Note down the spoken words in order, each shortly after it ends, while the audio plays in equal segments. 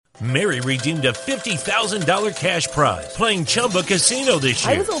Mary redeemed a $50,000 cash prize playing Chumba Casino this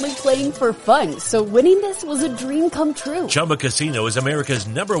year. I was only playing for fun, so winning this was a dream come true. Chumba Casino is America's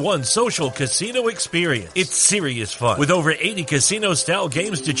 #1 social casino experience. It's serious fun. With over 80 casino-style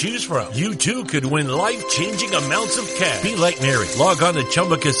games to choose from, you too could win life-changing amounts of cash. Be like Mary. Log on to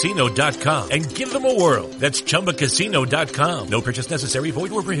ChumbaCasino.com and give them a whirl. That's ChumbaCasino.com. No purchase necessary.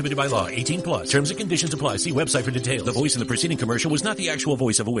 Void where prohibited by law. 18+. Terms and conditions apply. See website for details. The voice in the preceding commercial was not the actual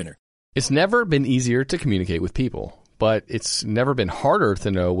voice of a winner. It's never been easier to communicate with people, but it's never been harder to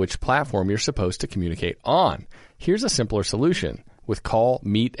know which platform you're supposed to communicate on. Here's a simpler solution. With call,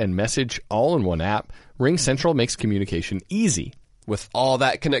 meet, and message all in one app, RingCentral makes communication easy. With all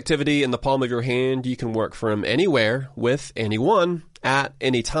that connectivity in the palm of your hand, you can work from anywhere, with anyone, at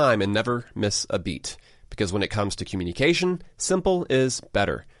any time, and never miss a beat. Because when it comes to communication, simple is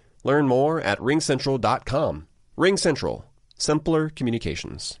better. Learn more at ringcentral.com. RingCentral. Simpler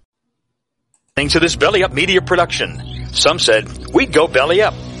communications. To this Belly Up Media production. Some said we'd go belly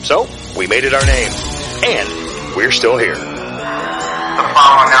up, so we made it our name. And we're still here. The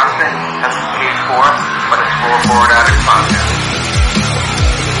following announcement has been paid for by the Scoreboard Addicts podcast.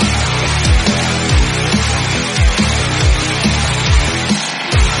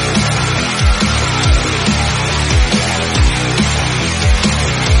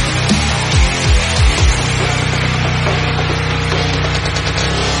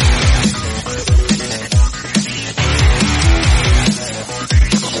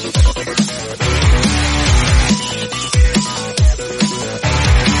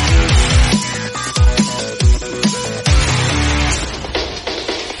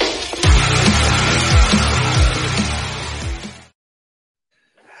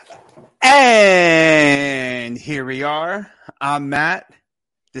 And here we are. I'm Matt.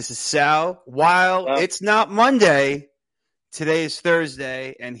 This is Sal. While it's not Monday, today is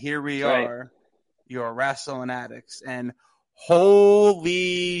Thursday, and here we are, your Rasslin Addicts. And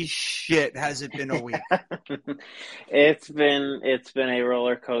holy shit, has it been a week? It's been a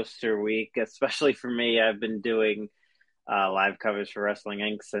roller coaster week, especially for me. I've been doing live covers for Wrestling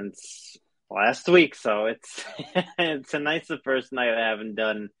Inc. since last week, so it's tonight's the first night I haven't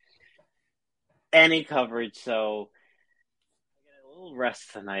done any coverage, so I get a little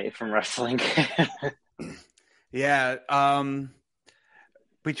rest tonight from wrestling. Yeah,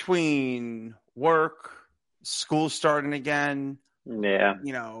 between work, school starting again,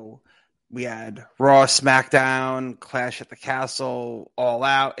 we had Raw, SmackDown, Clash at the Castle, All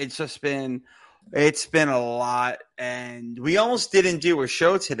Out. It's been a lot, and we almost didn't do a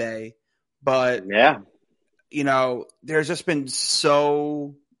show today, but there's just been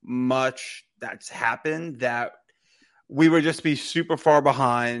so much that's happened that we would just be super far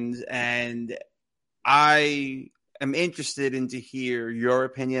behind, and I am interested to hear your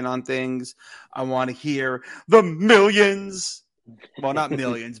opinion on things. I want to hear the millions, well, not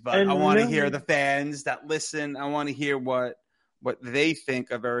millions, but I want to hear the fans that listen. I want to hear what they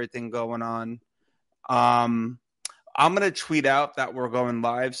think of everything going on. I'm going to tweet out that we're going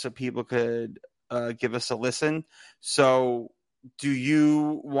live so people could give us a listen. So do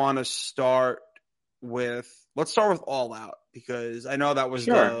you want to start with? Let's start with All Out, because I know that was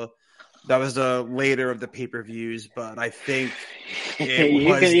the later of the pay-per-views, but I think it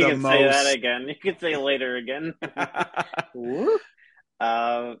was you can most. Say that again. You can say later again.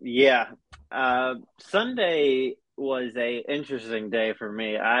 Sunday was a interesting day for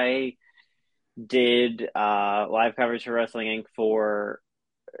me. I did live coverage for Wrestling Inc. for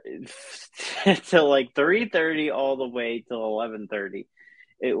till like 3:30 all the way till 11:30.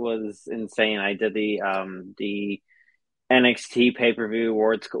 It was insane. I did the NXT pay-per-view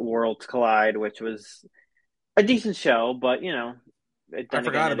Worlds Collide, which was a decent show, but I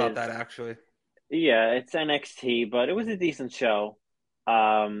forgot about that actually. Yeah, it's NXT, but it was a decent show.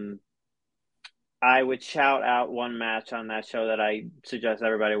 I would shout out one match on that show that I suggest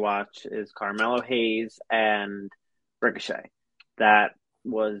everybody watch is Carmelo Hayes and Ricochet. That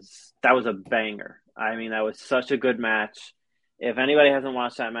was a banger. I mean, that was such a good match. If anybody hasn't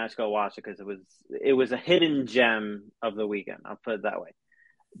watched that match, go watch it, because it was a hidden gem of the weekend. I'll put it that way.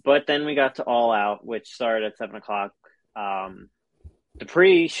 But then we got to All Out, which started at 7:00. The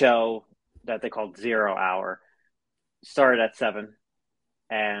pre-show that they called 0 Hour started at 7,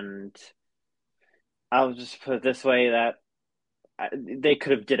 and I'll just put it this way, that they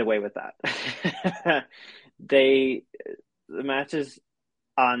could have did away with that. The matches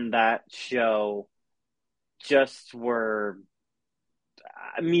on that show just were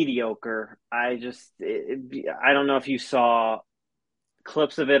mediocre. I don't know if you saw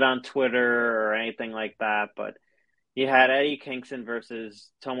clips of it on Twitter or anything like that, but You had Eddie Kingston versus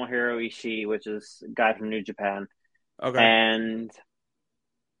Tomohiro Ishii, which is a guy from New Japan. Okay. And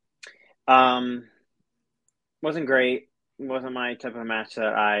wasn't great. Wasn't my type of match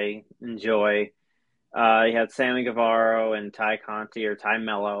that I enjoy. You had Sammy Guevara and Ty Conti or Ty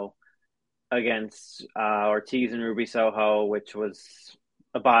Mello against Ortiz and Ruby Soho, which was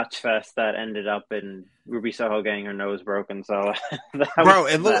a botch fest that ended up in Ruby Soho getting her nose broken. So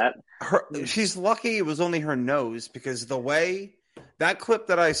she's lucky it was only her nose, because the way that clip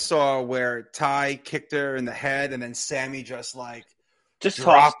that I saw where Ty kicked her in the head and then Sammy just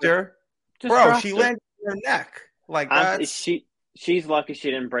dropped her. She landed on her neck. She's lucky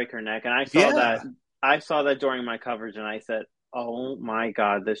she didn't break her neck. And I saw that during my coverage, and I said, oh my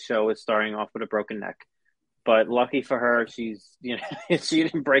God, this show is starting off with a broken neck. But lucky for her, she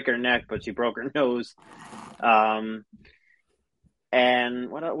didn't break her neck, but she broke her nose. And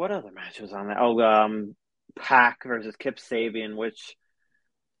what other match was on that? Pac versus Kip Sabian, which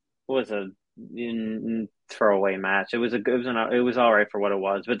was a throwaway match. It was all right for what it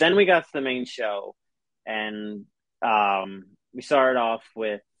was. But then we got to the main show, and we started off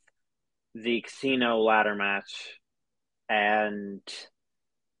with the casino ladder match, and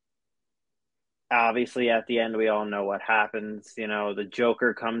obviously at the end we all know what happens. The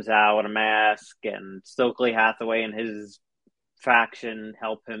Joker comes out with a mask, and Stokely Hathaway and his faction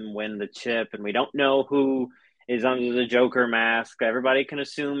help him win the chip, and we don't know who is under the Joker mask. Everybody can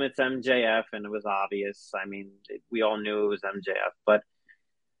assume it's MJF, and it was obvious. I mean, we all knew it was MJF, but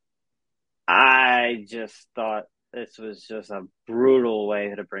I just thought this was just a brutal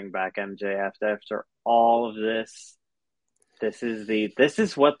way to bring back MJF after all of this. This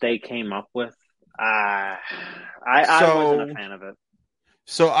is what they came up with. I wasn't a fan of it.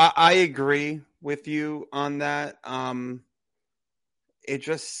 So I agree with you on that. It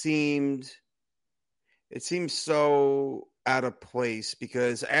just seemed so out of place,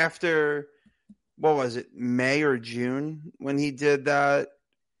 because after, what was it, May or June when he did that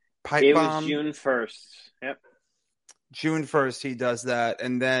pipe bomb? It was June 1st. Yep. June 1st he does that,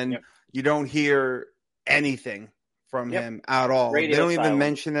 and then you don't hear anything from him at all. Radio they don't silence. Even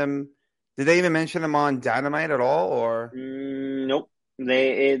mention him. Did they even mention him on Dynamite at all, or? Nope.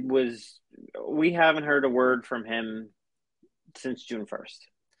 We haven't heard a word from him since June 1st.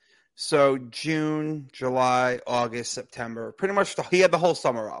 So June, July, August, September, pretty much he had the whole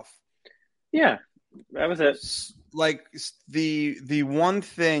summer off. Yeah, that was it. Like the one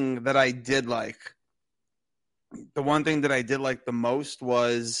thing that I did like, the most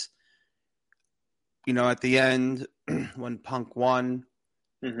was, at the end when Punk won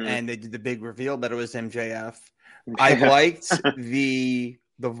and they did the big reveal that it was MJF. I liked the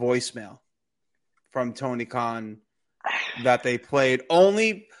voicemail from Tony Khan that they played.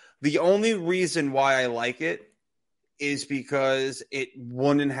 The only reason why I like it is because it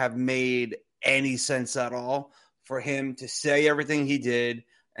wouldn't have made any sense at all for him to say everything he did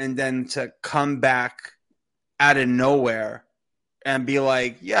and then to come back out of nowhere and be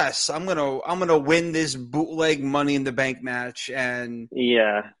like, yes, I'm gonna win this bootleg Money in the Bank match. And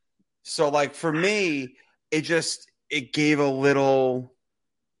so for me, it gave a little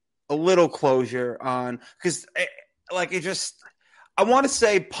closure on, because I want to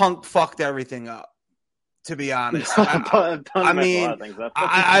say Punk fucked everything up, to be honest. I mean,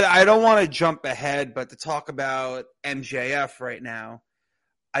 I don't want to jump ahead, but to talk about MJF right now,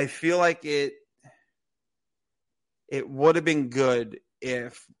 I feel like it would have been good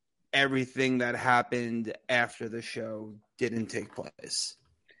if everything that happened after the show didn't take place.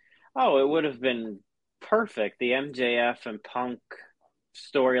 Oh, it would have been perfect. The MJF and Punk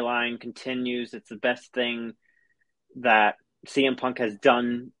storyline continues. It's the best thing that CM Punk has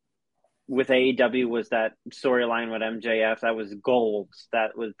done with AEW, was that storyline with MJF. That was gold.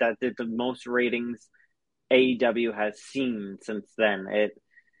 That did the most ratings AEW has seen since then.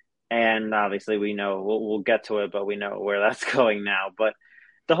 And obviously we know we'll get to it, but we know where that's going now. But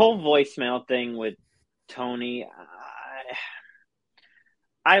the whole voicemail thing with Tony,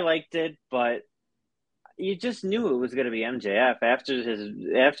 I liked it, but you just knew it was going to be MJF after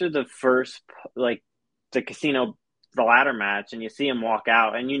the first, the casino, the ladder match, and you see him walk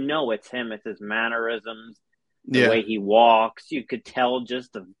out, and it's him. It's his mannerisms, the way he walks. You could tell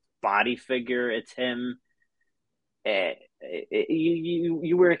just the body figure. It's him.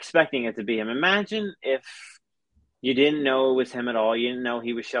 You were expecting it to be him. Imagine if you didn't know it was him at all. You didn't know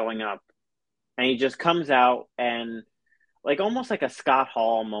he was showing up, and he just comes out and almost like a Scott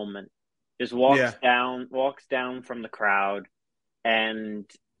Hall moment, just walks down from the crowd and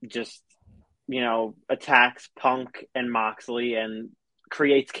just attacks Punk and Moxley and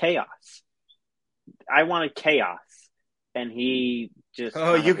creates chaos. I wanted chaos. and he just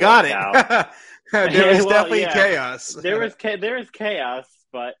you got it. out. There was definitely chaos. There was chaos,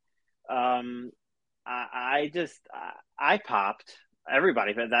 but I popped.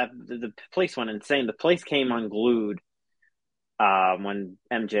 Everybody, but the place went insane. The place came unglued when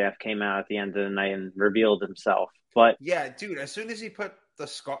MJF came out at the end of the night and revealed himself. But yeah, dude, as soon as he put the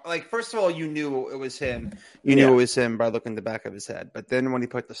scarf, like, first of all, you knew it was him. You knew it was him by looking at the back of his head. But then when he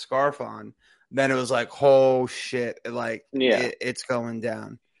put the scarf on, then it was like, oh shit, like, it's going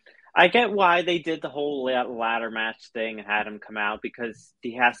down. I get why they did the whole ladder match thing and had him come out, because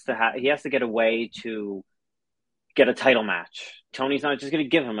he has to get a way to get a title match. Tony's not just going to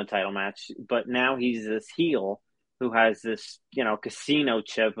give him a title match, but now he's this heel who has this, casino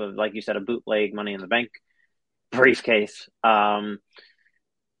chip of, like you said, a bootleg Money in the Bank briefcase. I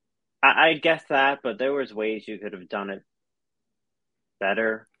guess that, but there was ways you could have done it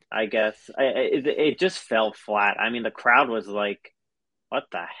better, I guess. It just fell flat. I mean, the crowd was like, what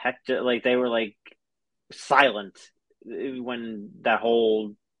the heck? Like, they were like silent when that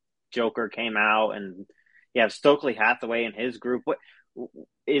whole Joker came out, and you have Stokely Hathaway and his group. What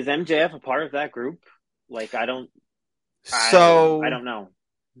is MJF a part of that group? Like, I don't know.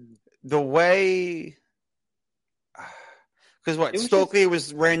 The way, because Stokely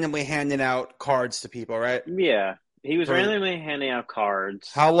was randomly handing out cards to people, right? Yeah, he was randomly handing out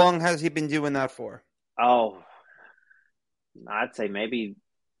cards. How long has he been doing that for? Oh, I'd say maybe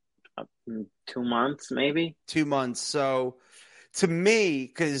 2 months, maybe 2 months. So, to me,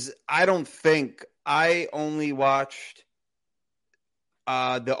 because I only watched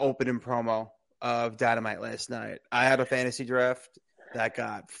the opening promo of Dynamite last night. I had a fantasy draft that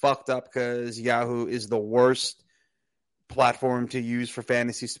got fucked up because Yahoo is the worst platform to use for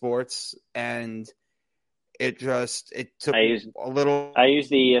fantasy sports, and it took a little. I use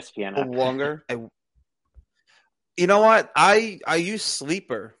the ESPN app. Longer. You know what? I use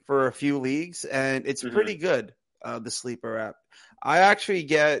Sleeper for a few leagues, and it's pretty good. The Sleeper app. I actually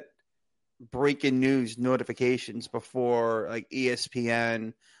get breaking news notifications before, like,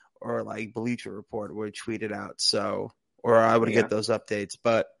 ESPN or like Bleacher Report would tweet it out. So, or I would get those updates,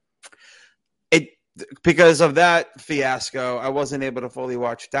 but because of that fiasco, I wasn't able to fully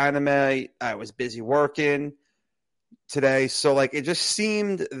watch Dynamite. I was busy working today. So, like, it just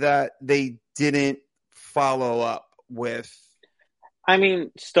seemed that they didn't follow up with. I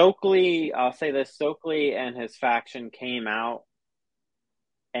mean, Stokely, I'll say this, Stokely and his faction came out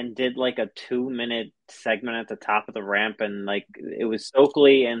and did like a 2-minute segment at the top of the ramp, and like, it was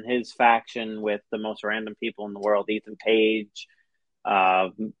Stokely and his faction with the most random people in the world: Ethan Page,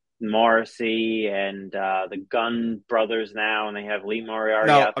 Morrissey, and the Gunn brothers now, and they have Lee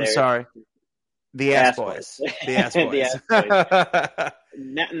Moriarty out there. I'm sorry. The Ass Boys. The Ass Boys. The Ass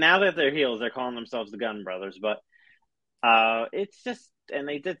Boys. Now that they're heels, they're calling themselves the Gunn brothers, but it's just, and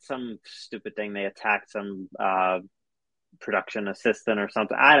they did some stupid thing. They attacked some production assistant or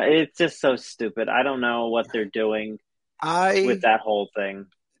something. It's just so stupid. I don't know what they're doing with that whole thing.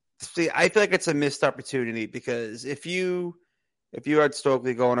 See, I feel like it's a missed opportunity, because if you had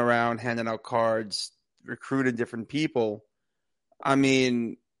Stokely going around handing out cards, recruiting different people, I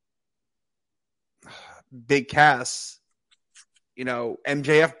mean, Big Cass,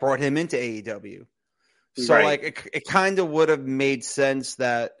 MJF brought him into AEW. So, like, it kind of would have made sense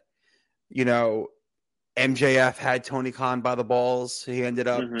that, MJF had Tony Khan by the balls. He ended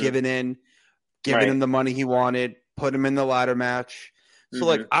up giving him the money he wanted, put him in the ladder match. So,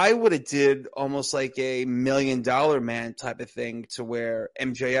 like, I would have did almost like a $1 Million Man type of thing, to where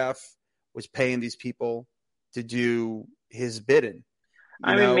MJF was paying these people to do his bidding.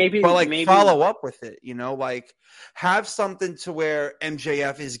 Maybe follow up with it, like, have something to where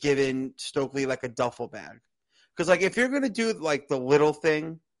MJF is giving Stokely like a duffel bag. Because, like, if you're going to do like the little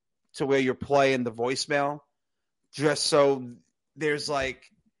thing to where you're playing the voicemail, just so there's like,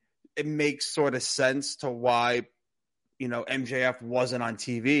 it makes sort of sense to why, MJF wasn't on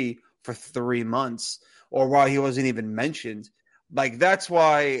TV for 3 months, or why he wasn't even mentioned. Like, that's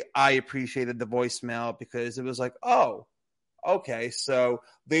why I appreciated the voicemail, because it was like, oh, okay, so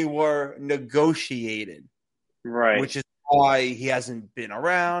they were negotiated, right? Which is why he hasn't been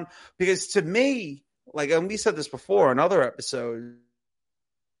around. Because to me, like, and we said this before in other episodes,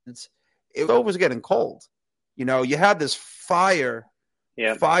 it was getting cold. You had this fire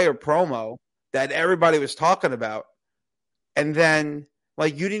promo that everybody was talking about, and then,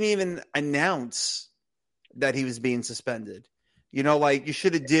 like, you didn't even announce that he was being suspended. Like, you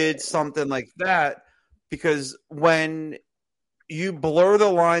should have did something like that, because when you blur the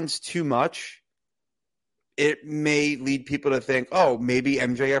lines too much, it may lead people to think, oh, maybe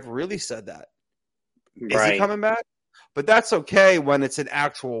MJF really said that. Is he coming back? But that's okay when it's an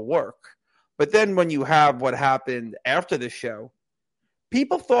actual work. But then when you have what happened after the show,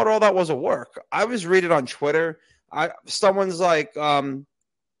 people thought all that was a work. I was reading on Twitter. Someone's like, the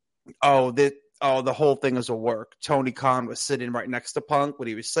whole thing is a work. Tony Khan was sitting right next to Punk when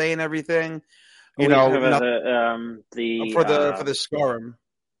he was saying everything. For the scorum.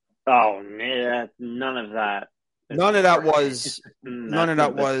 Oh, yeah, none of that. None of that was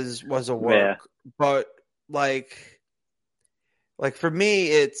a work. Yeah. But like for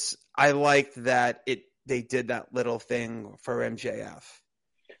me, I liked that they did that little thing for MJF.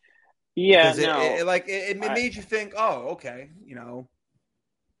 Yeah, it made you think, oh, okay,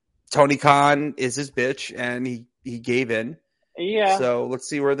 Tony Khan is his bitch, and he gave in. Yeah. So let's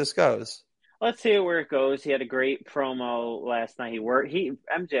see where this goes. Let's see where it goes. He had a great promo last night.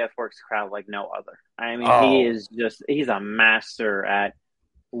 MJF works the crowd like no other. I mean, he's a master at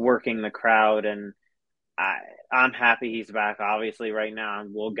working the crowd, and I'm happy he's back. Obviously, right now,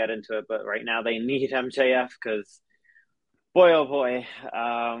 and we'll get into it, but right now they need MJF because, boy, oh boy, a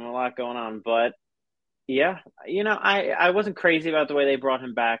lot going on. But yeah, I wasn't crazy about the way they brought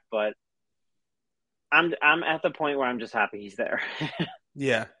him back, but I'm at the point where I'm just happy he's there.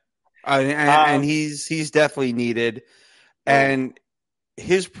 Yeah. And he's definitely needed. And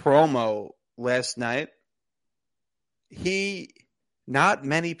his promo last night, not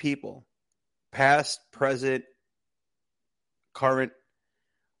many people, past, present, current,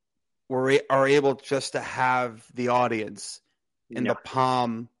 are able just to have the audience in the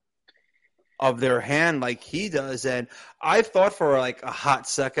palm of their hand like he does. And I thought for like a hot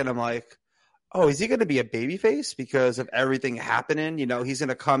second, I'm like, oh, is he going to be a babyface because of everything happening? He's going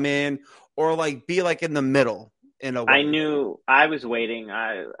to come in or like be like in the middle in a way. I knew I was waiting.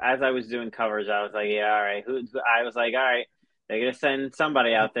 As I was doing covers, I was like, yeah, all right. I was like, all right, they're going to send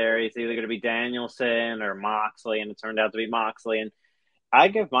somebody out there. It's either going to be Danielson or Moxley, and it turned out to be Moxley. And I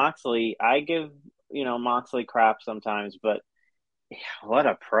give Moxley crap sometimes, but what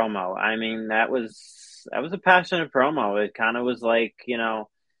a promo. I mean, that was a passionate promo. It kind of was like,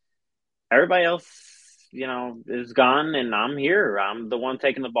 everybody else, is gone, and I'm here. I'm the one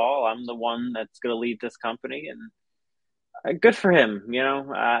taking the ball. I'm the one that's going to lead this company, and good for him.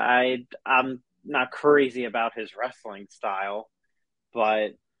 I'm not crazy about his wrestling style, but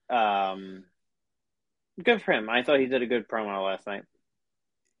good for him. I thought he did a good promo last night.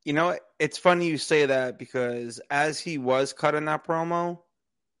 It's funny you say that because as he was cutting that promo,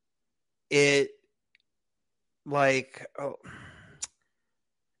 it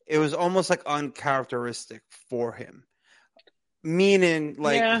was almost like uncharacteristic for him. Meaning,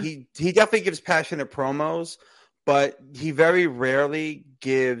 he definitely gives passionate promos, but he very rarely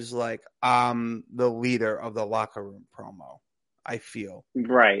gives I'm the leader of the locker room promo, I feel.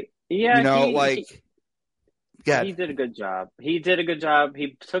 Right. Yeah. He did a good job. He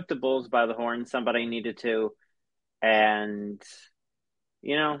took the bulls by the horn. Somebody needed to. And,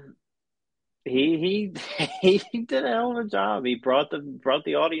 he did a hell of a job. He brought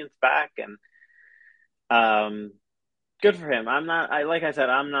the audience back, and good for him. I'm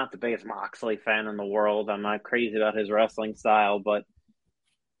not the biggest Moxley fan in the world. I'm not crazy about his wrestling style, but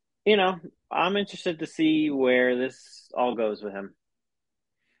I'm interested to see where this all goes with him.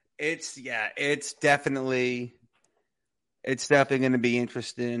 It's definitely going to be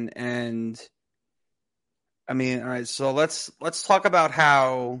interesting. And I mean, all right, so let's talk about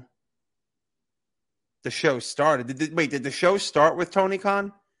how the show started. Did the show start with Tony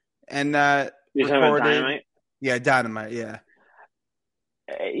Khan and you're talking about Dynamite? Yeah, Dynamite. Yeah.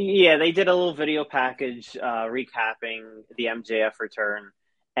 Yeah, they did a little video package recapping the MJF return,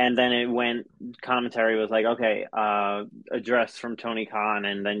 and then it went. Commentary was like, okay, address from Tony Khan,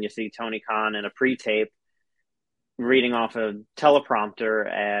 and then you see Tony Khan in a pre-tape reading off a teleprompter,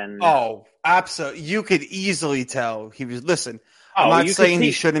 and absolutely, you could easily tell he was. Listen, I'm not saying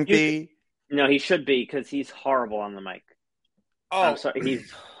he shouldn't be. No, he should be because he's horrible on the mic. I'm sorry, he's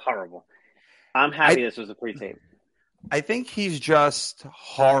horrible. I'm happy this was a pre-tape. I think he's just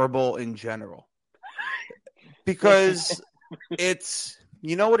horrible in general. Because it's,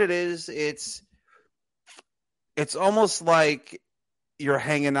 you know what it is? It's almost like you're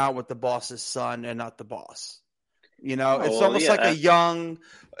hanging out with the boss's son and not the boss. It's almost like a young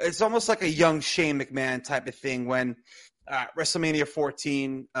Shane McMahon type of thing when WrestleMania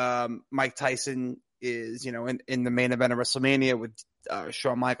 14, Mike Tyson is, in the main event of WrestleMania with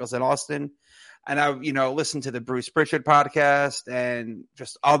Shawn Michaels and Austin. And I, listened to the Bruce Pritchard podcast and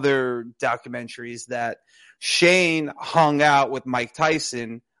just other documentaries that Shane hung out with Mike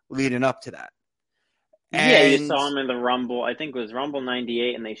Tyson leading up to that. Yeah, you saw him in the Rumble. I think it was Rumble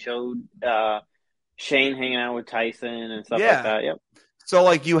 98, and they showed Shane hanging out with Tyson and stuff like that. Yep. So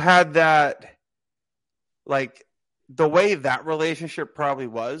like you had that, like the way that relationship probably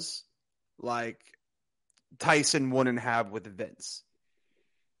was, like Tyson wouldn't have with Vince.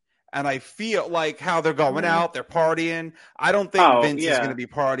 And I feel like how they're going out, they're partying. I don't think Vince is going to be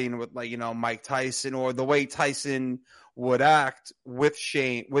partying with Mike Tyson, or the way Tyson would act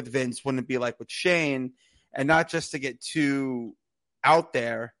with Vince wouldn't be like with Shane. And not just to get too out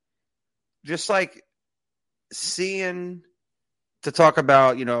there, just like seeing, to talk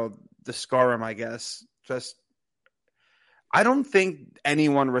about, the scarring, I guess. Just, I don't think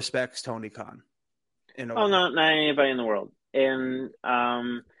anyone respects Tony Khan. Not anybody in the world. And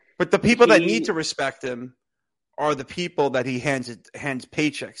but the people that need to respect him are the people that he hands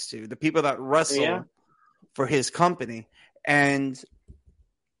paychecks to, the people that wrestle for his company. And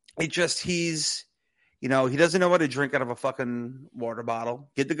it just, he doesn't know how to drink out of a fucking water bottle.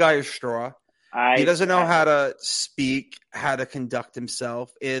 Get the guy a straw. He doesn't know how to speak, how to conduct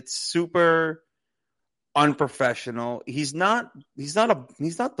himself. It's super unprofessional. He's not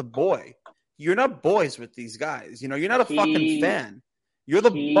the boy. You're not boys with these guys. You're not a fucking fan. You're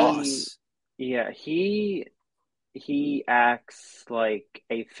the boss. Yeah, he acts like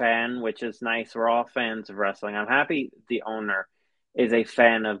a fan, which is nice. We're all fans of wrestling. I'm happy the owner is a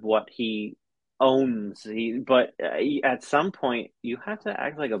fan of what he owns. But at some point, you have to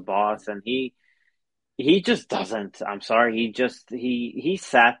act like a boss, and he just doesn't. I'm sorry. He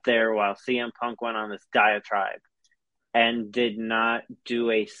sat there while CM Punk went on this diatribe and did not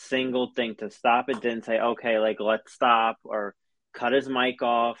do a single thing to stop it. Didn't say, okay, like, let's stop, or cut his mic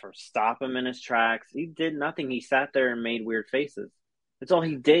off, or stop him in his tracks. He did nothing. He sat there and made weird faces. That's all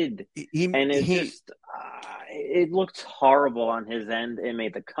he did. It looked horrible on his end. It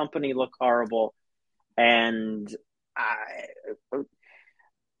made the company look horrible. And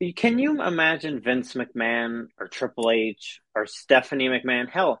can you imagine Vince McMahon or Triple H or Stephanie McMahon?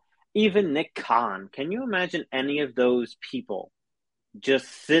 Hell, even Nick Khan. Can you imagine any of those people just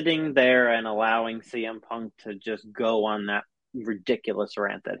sitting there and allowing CM Punk to just go on that ridiculous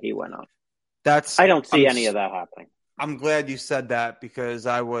rant that he went on? I don't see any of that happening. I'm glad you said that, because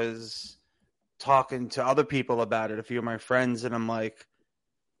I was talking to other people about it, a few of my friends, and I'm like,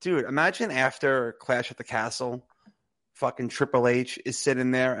 dude, imagine after Clash at the Castle, fucking Triple H is sitting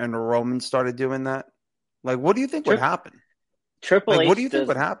there and Roman started doing that. Like, what do you think would happen? What do you think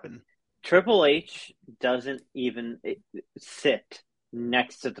would happen? Triple H doesn't even sit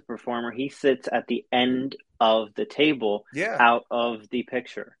next to the performer. He sits at the end of the table, out of the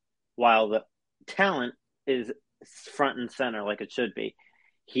picture, while the talent is front and center like it should be.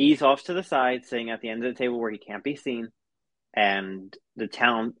 He's off to the side, sitting at the end of the table where he can't be seen, and the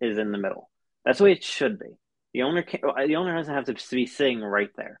talent is in the middle. That's the way it should be. The owner doesn't have to be sitting right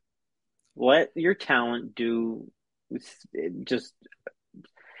there. Let your talent do.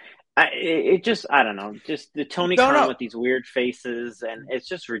 I don't know. Just the Tony Khan with these weird faces, and it's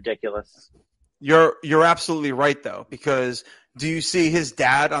just ridiculous. You're absolutely right, though, because do you see his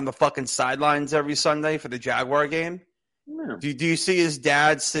dad on the fucking sidelines every Sunday for the Jaguar game? No. Do you see his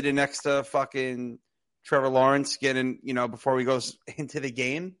dad sitting next to fucking Trevor Lawrence getting, before he goes into the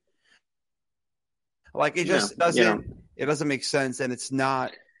game? Like, it just it doesn't make sense, and it's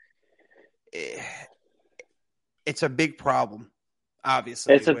not. It's a big problem,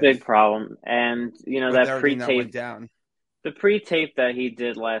 obviously. It's a big problem, and that pre-tape that went down. The pre-tape that he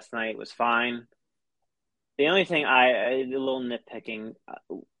did last night was fine. The only thing a little nitpicking,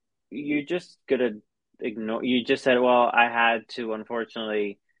 you just gonna ignore. You just said, "Well, I had to,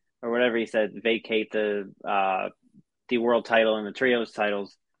 unfortunately," or whatever he said, vacate the world title and the trios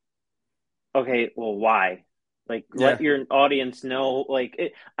titles. Okay, well, why? Like, let your audience know. Like,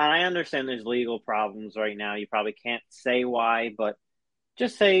 and I understand there's legal problems right now. You probably can't say why, but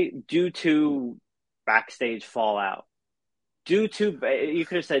just say due to backstage fallout. You could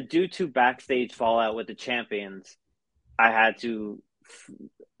have said due to backstage fallout with the champions, I had to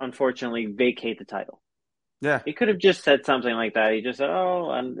unfortunately vacate the title. Yeah, he could have just said something like that. He just said,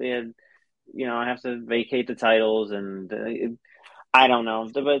 "Oh, I have to vacate the titles," and I don't know,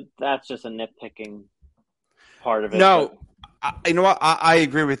 but that's just a nitpicking part of it. No, you know what? I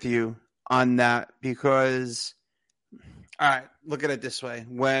agree with you on that, because, all right, look at it this way: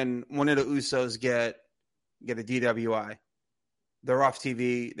 when one of the Usos get a DWI, they're off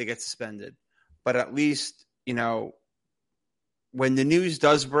TV, they get suspended. But at least, when the news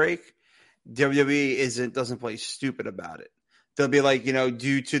does break, WWE doesn't play stupid about it. They'll be like,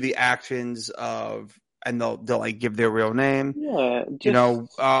 due to the actions of, and they'll like give their real name. Yeah,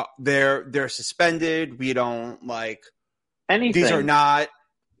 they're suspended. We don't like anything. These are not.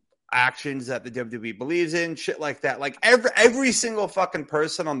 actions that the WWE believes in, shit like that. Like every single fucking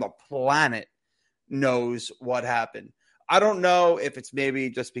person on the planet knows what happened. I don't know if it's maybe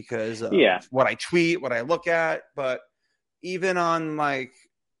just because of what I tweet, what I look at, but even on like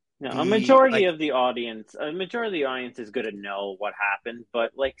a majority of the audience is going to know what happened.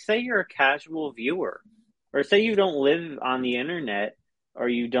 But like, say you're a casual viewer, or say you don't live on the internet, or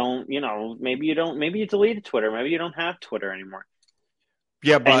you don't, maybe you deleted Twitter, maybe you don't have Twitter anymore.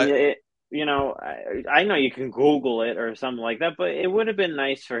 Yeah, but I know you can Google it or something like that, but it would have been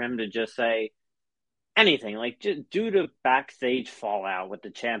nice for him to just say anything, like, just due to backstage fallout with the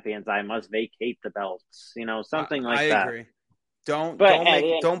champions, I must vacate the belts. Something like that. I agree. Don't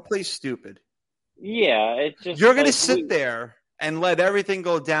play stupid. Yeah, it's just you're gonna sit there and let everything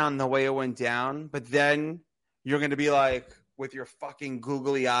go down the way it went down, but then you're gonna be like with your fucking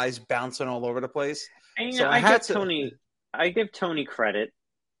googly eyes bouncing all over the place. And, I give Tony credit.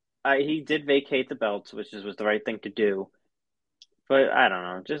 He did vacate the belts, which was the right thing to do. But I don't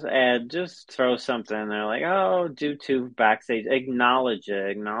know. Just throw something in there, like, oh, due to backstage, acknowledge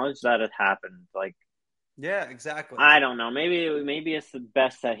that it happened. Like, yeah, exactly. I don't know. Maybe it's the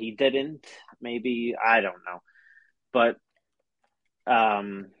best that he didn't. Maybe I don't know. But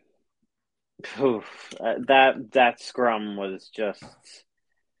that scrum was just.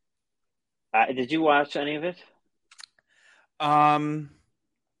 Did you watch any of it? Or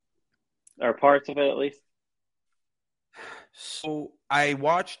parts of it, at least. So I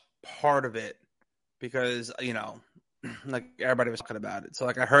watched part of it because, like everybody was talking about it. So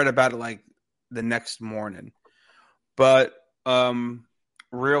like I heard about it like the next morning. But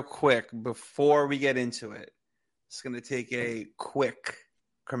real quick, before we get into it, it's going to take a quick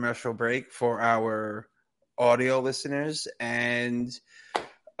commercial break for our audio listeners. And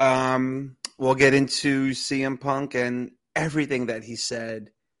we'll get into CM Punk and everything that he said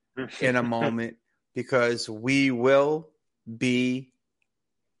in a moment, because we will be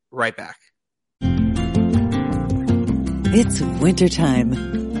right back. It's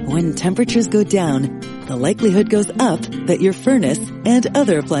wintertime. When temperatures go down, the likelihood goes up that your furnace and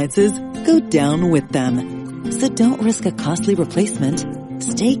other appliances go down with them. So don't risk a costly replacement.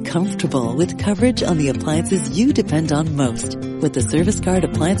 Stay comfortable with coverage on the appliances you depend on most with the Service Guard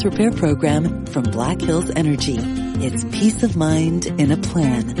Appliance Repair Program from Black Hills Energy. It's peace of mind in a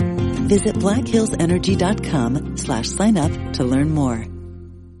plan. Visit blackhillsenergy.com/sign up to learn more.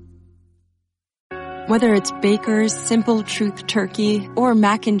 Whether it's Baker's Simple Truth Turkey or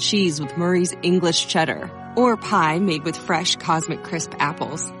mac and cheese with Murray's English Cheddar or pie made with fresh Cosmic Crisp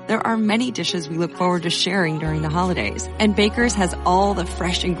apples, there are many dishes we look forward to sharing during the holidays. And Baker's has all the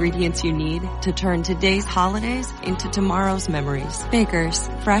fresh ingredients you need to turn today's holidays into tomorrow's memories. Baker's,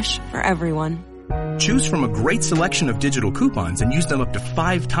 fresh for everyone. Choose from a great selection of digital coupons and use them up to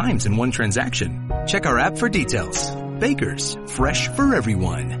 5 times in one transaction. Check our app for details. Baker's, fresh for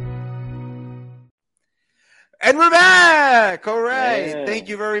everyone. And we're back! All right. Yeah. Thank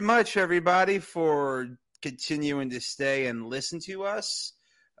you very much, everybody, for continuing to stay and listen to us.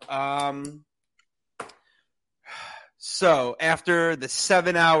 So, after the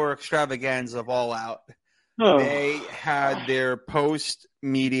 7-hour extravaganza of All Out, they had their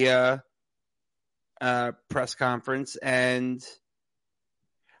post-media press conference, and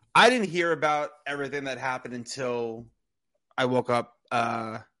I didn't hear about everything that happened until I woke up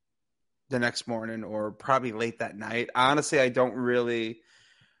the next morning, or probably late that night. Honestly, I don't really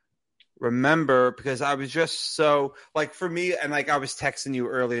remember, because I was just so, like, for me, and like I was texting you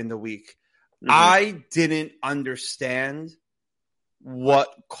earlier in the week, I didn't understand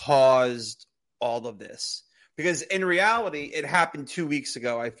what caused all of this, because in reality it happened 2 weeks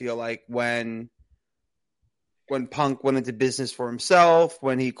ago. I feel like when Punk went into business for himself,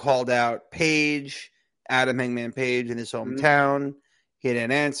 when he called out Adam Hangman Page in his hometown. He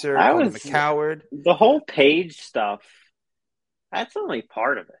didn't answer. Called him a coward. The whole Page stuff, that's only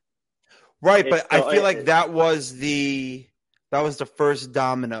part of it. Right, but I feel like that was the first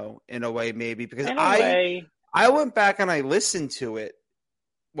domino in a way, maybe, because I went back and I listened to it,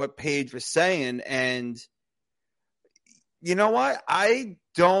 what Page was saying, and you know what? I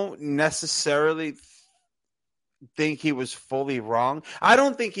don't necessarily think he was fully wrong. I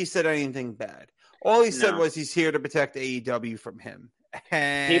don't think he said anything bad. All he said was he's here to protect AEW from him.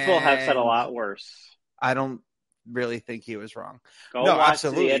 And people have said a lot worse. I don't really think he was wrong.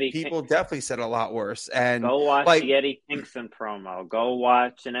 Absolutely. People definitely said a lot worse. And go watch the Eddie Kingston promo. Go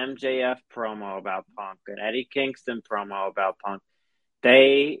watch an MJF promo about Punk, an Eddie Kingston promo about Punk.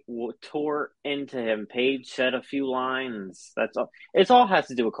 They tore into him. Page said a few lines. That's all. It all has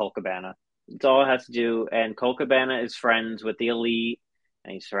to do with Colt Cabana. It's all it has to do. And Colt Cabana is friends with the Elite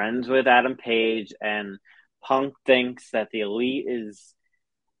and he's friends with Adam Page, and Punk thinks that the Elite is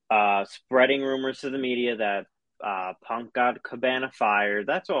spreading rumors to the media that Punk got Cabana fired.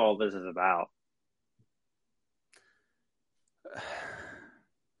 That's what all this is about.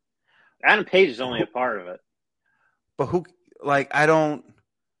 Adam Page is only a part of it. But who, like, I don't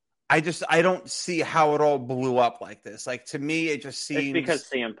see how it all blew up like this. Like, to me, it just seems... It's because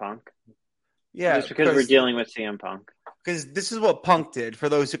CM Punk. Yeah. Just because we're dealing with CM Punk. Because this is what Punk did, for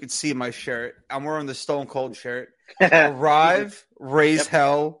those who could see my shirt. I'm wearing the Stone Cold shirt. Arrive, raise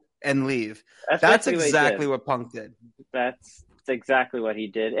hell, and leave. That's exactly what Punk did. That's exactly what he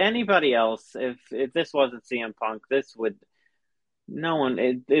did. Anybody else, if this wasn't CM Punk, this would... No one,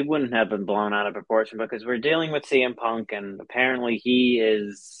 it wouldn't have been blown out of proportion, because we're dealing with CM Punk, and apparently he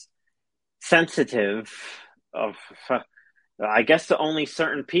is sensitive of, I guess, to only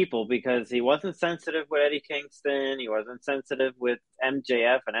certain people, because he wasn't sensitive with Eddie Kingston, he wasn't sensitive with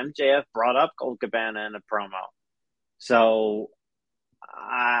MJF, and MJF brought up Colt Cabana in a promo. So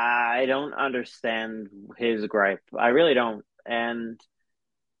I don't understand his gripe. I really don't. And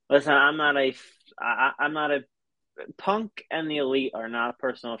listen, I'm not a Punk and the Elite are not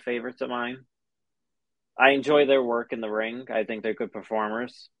personal favorites of mine. I enjoy their work in the ring. I think they're good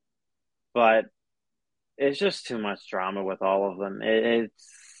performers. But it's just too much drama with all of them.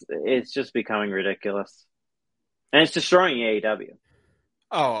 It's just becoming ridiculous. And it's destroying AEW.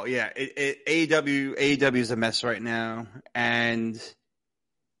 Oh, yeah. AEW is a mess right now. And,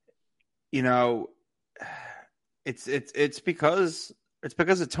 you know, it's because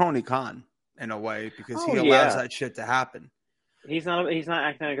of Tony Khan. In a way, because he allows that shit to happen. He's not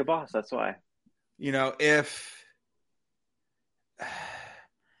acting like a boss. That's why. You know, if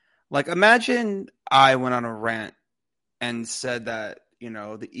like, imagine I went on a rant and said that, you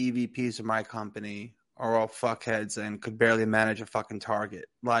know, the EVPs of my company are all fuckheads and could barely manage a fucking Target.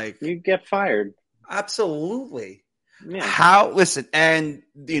 Like, you get fired. Absolutely. Yeah. Listen, and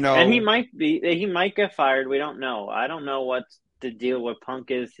you know, and he might get fired. We don't know. I don't know what the deal with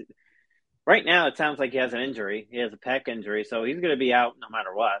Punk is. Right now, it sounds like he has an injury. He has a pec injury, so he's going to be out no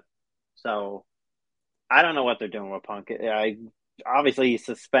matter what. So I don't know what they're doing with Punk. Obviously, he's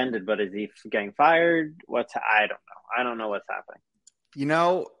suspended, but is he getting fired? I don't know. I don't know what's happening. You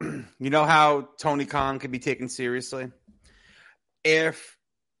know how Tony Khan could be taken seriously? If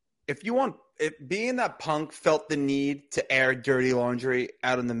being that Punk felt the need to air dirty laundry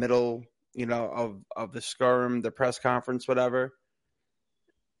out in the middle, you know, of the scrum, the press conference, whatever,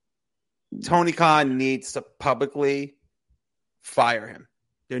 Tony Khan needs to publicly fire him.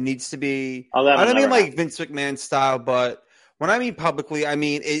 There needs to be... I don't mean like Vince McMahon style, but when I mean publicly, I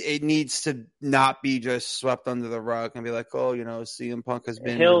mean it needs to not be just swept under the rug and be like, oh, you know, CM Punk has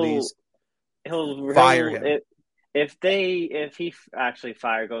been released. He'll fire him. If he actually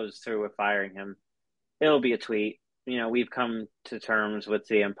goes through with firing him, it'll be a tweet. You know, we've come to terms with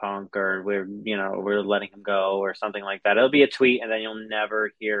CM Punk, or we're letting him go, or something like that. It'll be a tweet, and then you'll never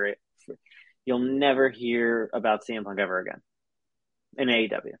hear it. You'll never hear about CM Punk ever again in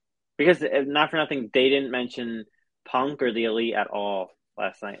AEW, because not for nothing, they didn't mention Punk or the Elite at all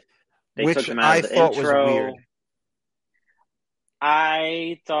last night. They took them out of the intro. Was weird.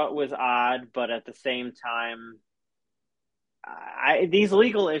 I thought was odd, but at the same time, these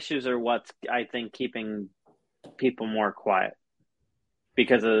legal issues are what's, I think, keeping people more quiet,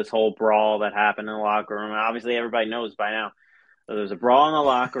 because of this whole brawl that happened in the locker room. And obviously, everybody knows by now. So there's a brawl in the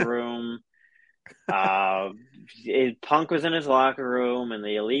locker room. Punk was in his locker room, and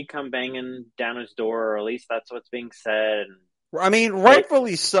the Elite come banging down his door, or at least that's what's being said. I mean,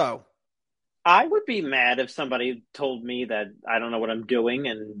 rightfully so. I would be mad if somebody told me that I don't know what I'm doing,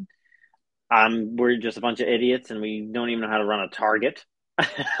 and we're just a bunch of idiots, and we don't even know how to run a Target.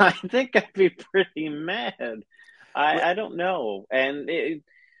 I think I'd be pretty mad. I don't know. And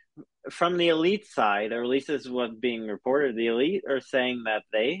from the Elite side, or at least this is what's being reported, the Elite are saying that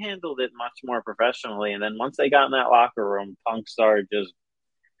they handled it much more professionally. And then once they got in that locker room, Punk started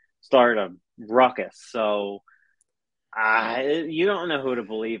a ruckus. So you don't know who to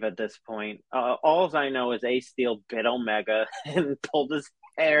believe at this point. All I know is Ace Steel bit Omega and pulled his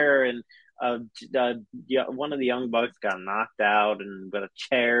hair, and one of the Young Bucks got knocked out and with a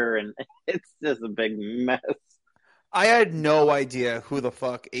chair, and it's just a big mess. I had no idea who the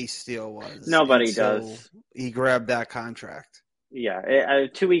fuck Ace Steel was. Nobody does. He grabbed that contract. Yeah.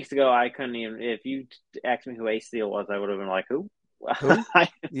 2 weeks ago, I couldn't even... If you asked me who Ace Steel was, I would have been like, who? Who?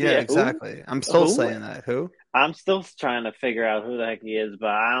 Yeah, exactly. Who? I'm still saying that. Who? I'm still trying to figure out who the heck he is, but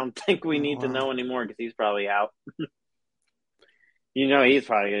I don't think we need to know anymore, because he's probably out. He's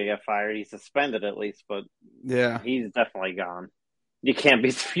probably going to get fired. He's suspended at least, but yeah, he's definitely gone. You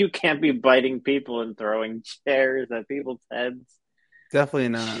can't be biting people and throwing chairs at people's heads. Definitely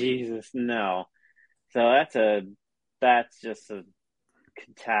not. Jesus, no. So that's just a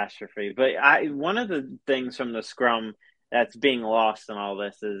catastrophe. But one of the things from the scrum that's being lost in all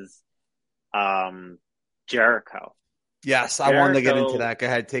this is Jericho. Yes, I wanted to get into that. Go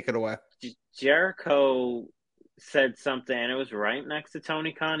ahead, take it away. Jericho said something, and it was right next to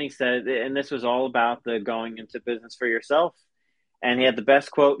Tony Khan. He said, and this was all about the going into business for yourself. And he had the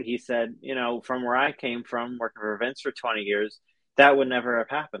best quote. He said, from where I came from, working for Vince for 20 years, that would never have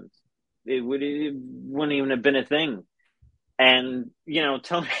happened. It wouldn't even have been a thing. And,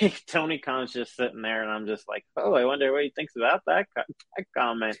 Tony Khan's just sitting there, and I'm just like, oh, I wonder what he thinks about that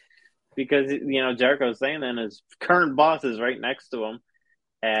comment. Because, Jericho's saying that, and his current boss is right next to him.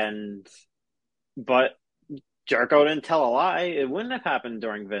 But Jericho didn't tell a lie. It wouldn't have happened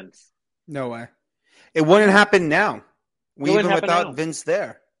during Vince. No way. It wouldn't happen now. Even without now. Vince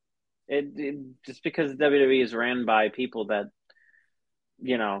there. It just because WWE is ran by people that,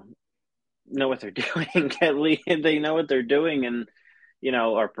 know what they're doing. At least they know what they're doing and,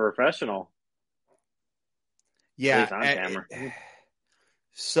 are professional. Yeah. At least on camera.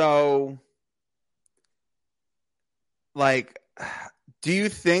 So, do you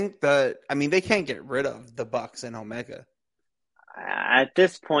think that, they can't get rid of the Bucks and Omega? At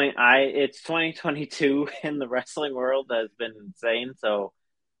this point, it's 2022 and the wrestling world has been insane. So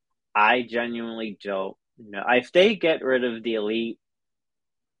I genuinely don't know. If they get rid of the Elite,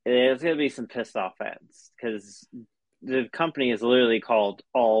 there's going to be some pissed off fans because the company is literally called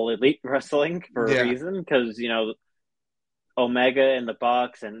All Elite Wrestling for a reason. Because, Omega and the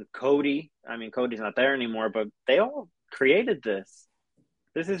Bucks and Cody, Cody's not there anymore, but they all created this.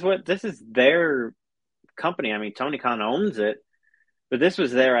 This is their company. Tony Khan owns it. But this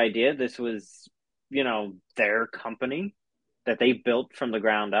was their idea. This was, their company that they built from the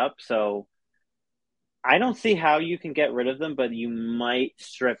ground up. So I don't see how you can get rid of them, but you might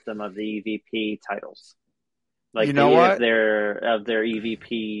strip them of the EVP titles. What? Of their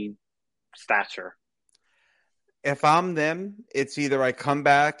EVP stature. If I'm them, it's either I come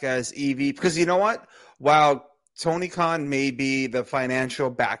back as EV because you know what? While Tony Khan may be the financial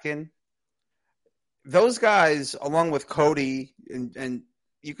backing, those guys, along with Cody and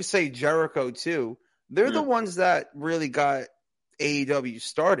you could say Jericho too, they're the ones that really got AEW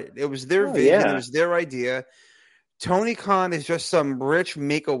started. It was their vision. It was their idea. Tony Khan is just some rich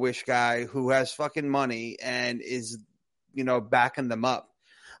Make-A-Wish guy who has fucking money and is, backing them up.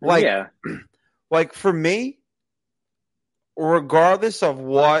 For me, regardless of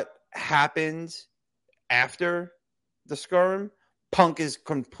what happened after the scrum, Punk is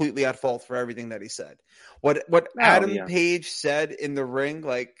completely at fault for everything that he said. What Adam Page said in the ring,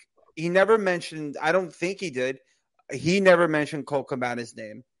 he never mentioned, I don't think he did, he never mentioned Colt Cabana's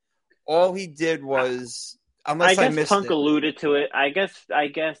name. All he did was, unless I missed Punk it. alluded to it. I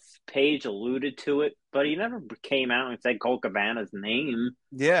guess Page alluded to it, but he never came out and said Colt Cabana's name.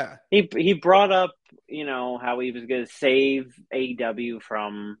 Yeah. He brought up, how he was going to save AEW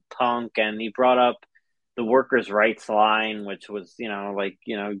from Punk, and he brought up the workers' rights line, which was,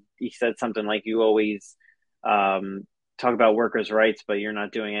 he said something like, you always talk about workers' rights, but you're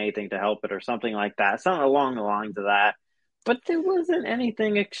not doing anything to help it or something like that. Something along the lines of that. But there wasn't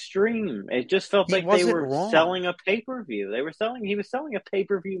anything extreme. It just felt like they were selling a pay-per-view. He was selling a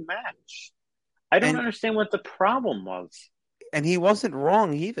pay-per-view match. I don't understand what the problem was. And he wasn't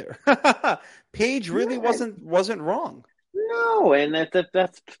wrong either. Page really wasn't wrong. No, and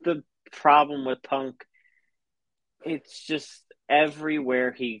that's the problem with Punk. It's just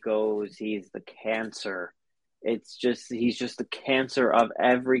everywhere he goes, he's the cancer. He's just the cancer of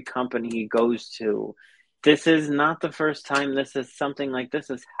every company he goes to. This is not the first time something like this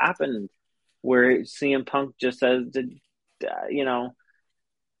has happened, where CM Punk just says,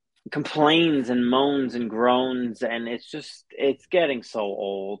 complains and moans and groans, and it's getting so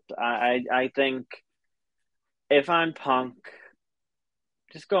old. I think if I'm Punk,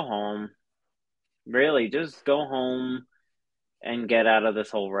 just go home. Really, just go home and get out of this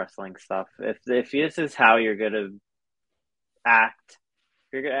whole wrestling stuff. If this is how you're going to act,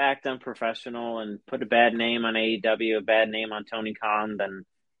 if you're going to act unprofessional and put a bad name on AEW, a bad name on Tony Khan, then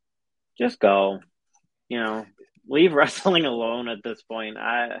just go. Leave wrestling alone at this point.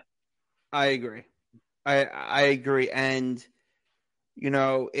 I agree. I agree. And,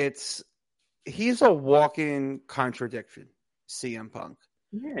 he's a walking contradiction, CM Punk.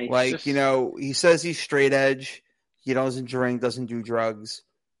 Yeah, he says he's straight edge. He doesn't drink, doesn't do drugs,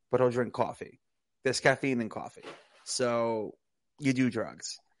 but he'll drink coffee. There's caffeine in coffee. So you do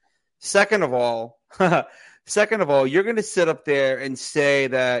drugs. Second of all, you're going to sit up there and say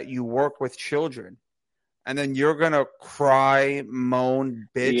that you work with children, and then you're going to cry, moan,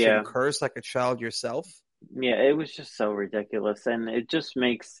 bitch, and curse like a child yourself. Yeah, it was just so ridiculous, and it just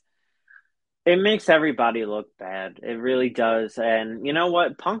makes everybody look bad. It really does. And you know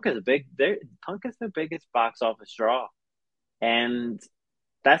what? Punk is the biggest box office draw, and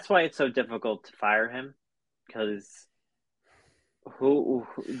that's why it's so difficult to fire him, because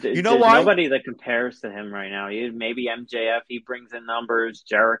there's nobody that compares to him right now. Maybe MJF, he brings in numbers,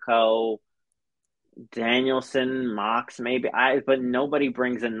 Jericho, Danielson, Mox, but nobody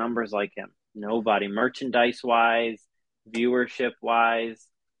brings in numbers like him. Nobody, merchandise wise, viewership wise,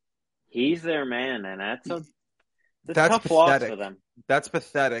 he's their man, and that's tough loss for them. That's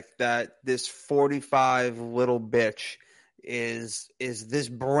pathetic that this 45 little bitch is this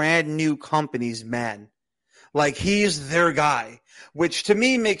brand new company's man. Like, he's their guy, which to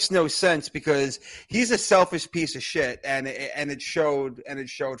me makes no sense because he's a selfish piece of shit, and it showed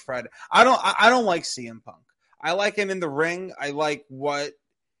Fred. I don't like CM Punk. I like him in the ring. I like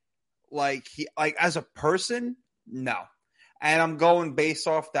he as a person, no. And I'm going based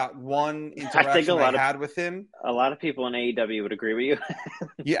off that one interaction I had with him. A lot of people in AEW would agree with you.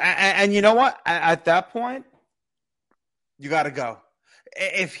 Yeah, and you know what? At that point, you got to go.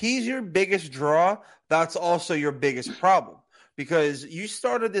 If he's your biggest draw, that's also your biggest problem because you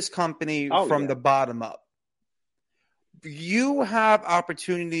started this company from the bottom up. You have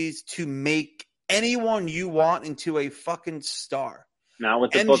opportunities to make anyone you want into a fucking star. Now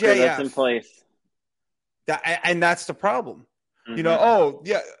with the booker that's in place. And that's the problem. Mm-hmm. You know,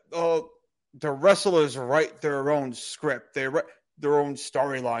 the wrestlers write their own script. They write their own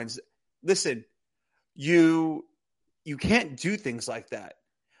storylines. Listen, you can't do things like that.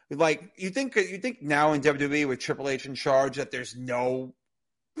 Like, you think now in WWE with Triple H in charge that there's no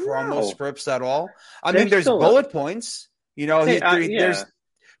promo scripts at all? I mean, there's bullet points. You know, there's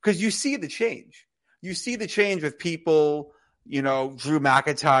because you see the change. You see the change with people. You know, Drew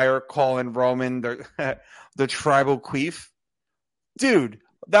McIntyre calling Roman the tribal queef. Dude,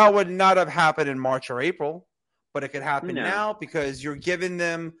 that would not have happened in March or April, but it could happen now because you're giving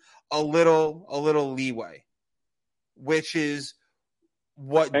them a little leeway, which is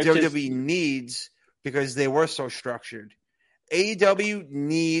what WWE needs because they were so structured. AEW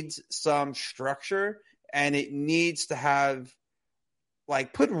needs some structure, and it needs to have,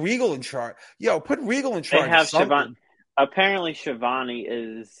 like, put Regal in charge. Put Regal in charge. They have Shivani. Apparently, Shivani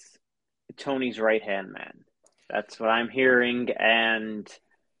is Tony's right-hand man. That's what I'm hearing, and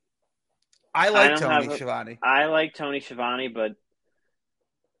I like Tony Schiavone. I like Tony Schiavone, but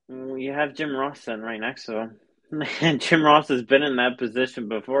you have Jim Ross sitting right next to him. And Jim Ross has been in that position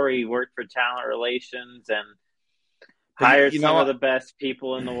before. He worked for talent relations and hired some of the best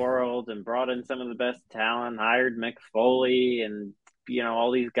people in the world and brought in some of the best talent, hired Mick Foley and,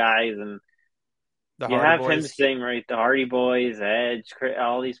 all these guys. And you have him sing, right, the Hardy Boys, Edge,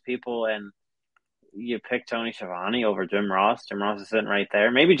 all these people, and you pick Tony Schiavone over Jim Ross. Jim Ross is sitting right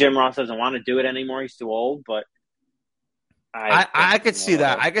there. Maybe Jim Ross doesn't want to do it anymore. He's too old, but I could see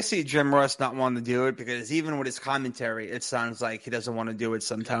that. I could see Jim Ross not wanting to do it because even with his commentary, it sounds like he doesn't want to do it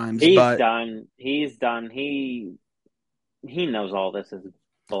sometimes. He's done. He's done. He knows all this is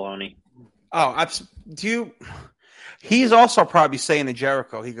baloney. Oh, he's also probably saying to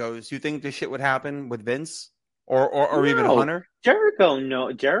Jericho, he goes, "You think this shit would happen with Vince or even Hunter?"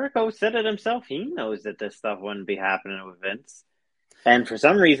 Jericho said it himself. He knows that this stuff wouldn't be happening with Vince, and for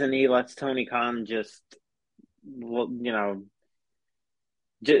some reason, he lets Tony Khan just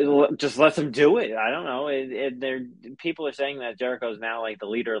lets him do it. I don't know. People are saying that Jericho's now like the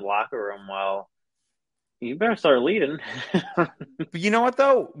leader of the locker room. Well, you better start leading. But you know what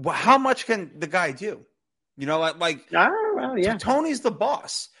though? How much can the guy do? Tony's the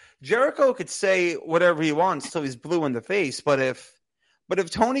boss. Jericho could say whatever he wants till he's blue in the face, but if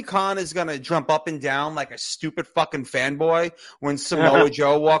Tony Khan is gonna jump up and down like a stupid fucking fanboy when Samoa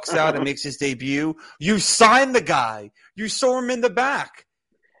Joe walks out and makes his debut, you sign the guy. You saw him in the back.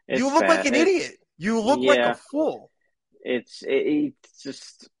 You look like an idiot. You look like a fool. It's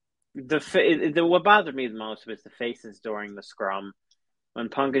just what bothered me the most was the faces during the scrum when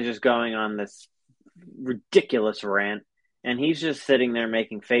Punk is just going on this ridiculous rant. And he's just sitting there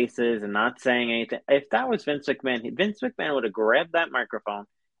making faces and not saying anything. If that was Vince McMahon would have grabbed that microphone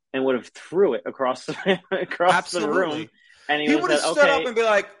and would have threw it across the room. And he would have stood up and be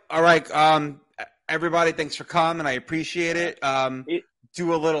like, "All right, everybody, thanks for coming. I appreciate it.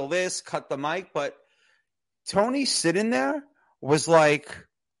 Do a little this, cut the mic." But Tony sitting there was like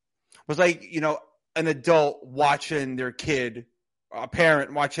an adult watching their kid a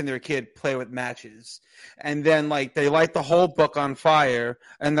parent watching their kid play with matches, and then like they light the whole book on fire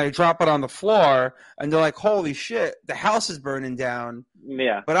and they drop it on the floor, and they're like, "Holy shit, the house is burning down."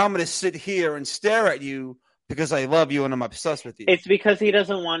 Yeah, but I'm going to sit here and stare at you because I love you and I'm obsessed with you. It's because he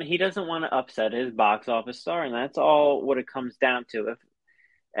doesn't want to upset his box office star, and that's all what it comes down to.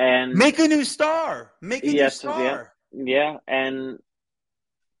 Make a new star. Make a new star. Yeah, and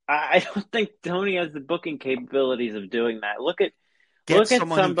I don't think Tony has the booking capabilities of doing that. Look at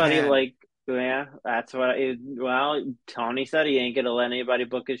somebody like that's what. Tony said he ain't gonna let anybody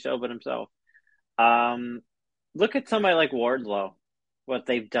book his show but himself. Look at somebody like Wardlow. What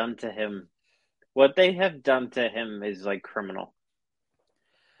they've done to him. What they have done to him is like criminal.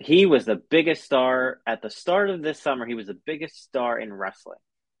 He was the biggest star at the start of this summer. He was the biggest star in wrestling.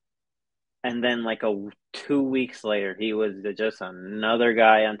 And then like 2 weeks later, he was just another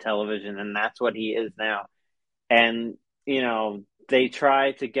guy on television, and that's what he is now. And, they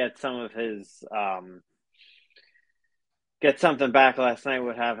tried to get some of his, get something back last night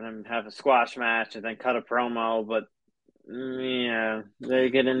with having him have a squash match and then cut a promo, but yeah, they're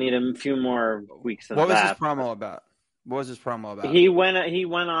going to need a few more weeks of that. What was his promo about? What was his promo about? He went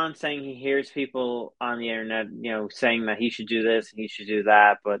on saying he hears people on the internet, saying that he should do this, he should do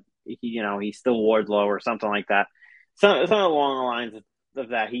that, but he's still Wardlow or something like that. Something along the lines of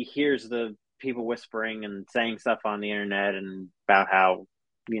that. He hears the people whispering and saying stuff on the internet and about how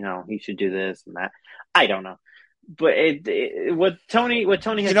he should do this and that. I don't know, but what Tony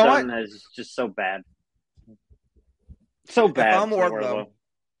has done is just so bad. So bad.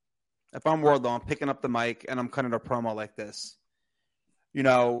 If I'm Wardlow, I'm picking up the mic and I'm cutting a promo like this.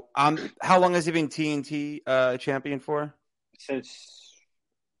 How long has he been TNT champion for? Since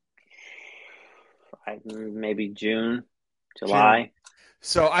maybe June, July.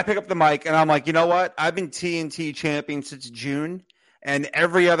 So I pick up the mic and I'm like, you know what? I've been TNT champion since June, and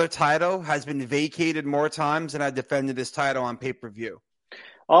every other title has been vacated more times than I defended this title on pay-per-view.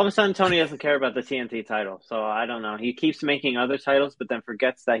 All of a sudden, Tony doesn't care about the TNT title. So I don't know. He keeps making other titles, but then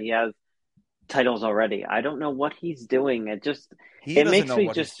forgets that he has titles already. I don't know what he's doing. It makes me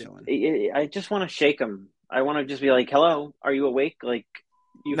just. I just want to shake him. I want to just be like, "Hello, are you awake?" Like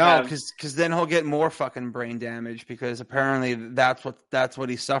because then he'll get more fucking brain damage, because apparently that's what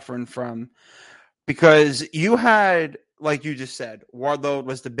he's suffering from. Because you had, like you just said, Wardlow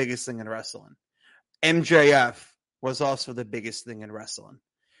was the biggest thing in wrestling. MJF was also the biggest thing in wrestling.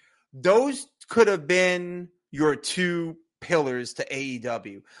 Those could have been your two pillars to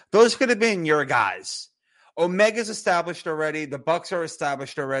AEW. Those could have been your guys. Omega's established already. The Bucks are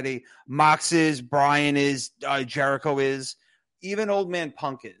established already. Mox is, Bryan is, Jericho is, even Old Man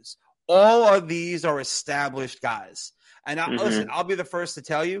Punk is. All of these are established guys. And listen, I'll be the first to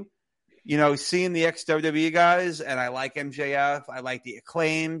tell you, seeing the ex-WWE guys, and I like MJF, I like the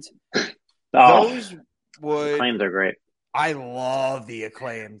Acclaimed. Those Acclaimed are great. I love the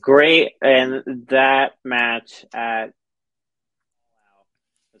Acclaimed. Great, and that match was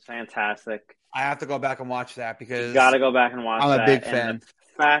fantastic. I have to go back and watch that because you got to go back and watch that. I'm a big fan. And the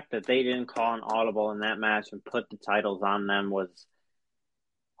fact that they didn't call an audible in that match and put the titles on them was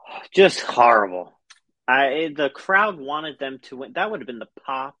just horrible. The crowd wanted them to win. That would have been the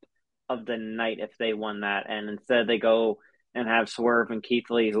pop of the night if they won that, and instead they go and have Swerve and Keith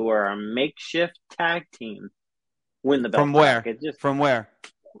Lee, who are a makeshift tag team, win the belt. From where? From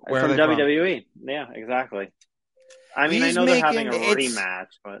WWE. From? Yeah, exactly. I mean, I know they're having a rematch,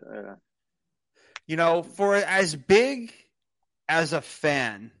 but for as big as a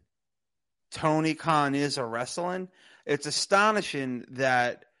fan Tony Khan is a wrestling, it's astonishing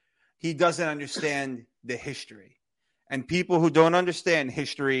that he doesn't understand the history. And people who don't understand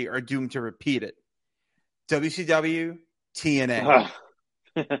history are doomed to repeat it. WCW, TNA.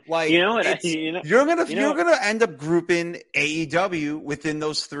 Like, you're gonna end up grouping AEW within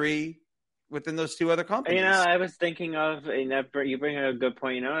those two other companies. I was thinking of, you bring a good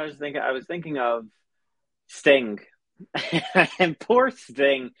point. I was thinking of Sting, and poor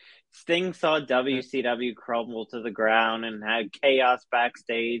Sting. Sting saw WCW crumble to the ground and had chaos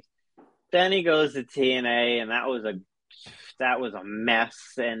backstage. Then he goes to TNA, and that was a mess.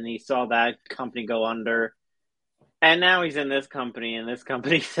 And he saw that company go under. And now he's in this company, and this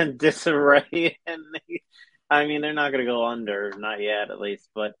company's in disarray. And they're not going to go under, not yet, at least.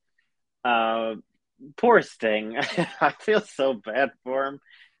 But poor Sting. I feel so bad for him.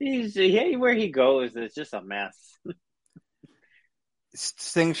 Where he goes, it's just a mess.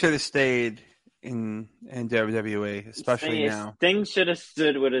 Sting should have stayed in WWE, especially now. Sting should have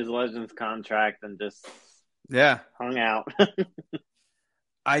stood with his Legends contract and just hung out.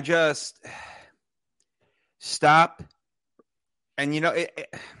 I just stop And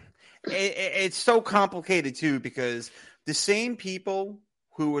it's so complicated too, because the same people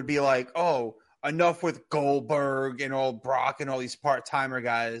who would be like, "Oh, enough with Goldberg and all Brock and all these part-timer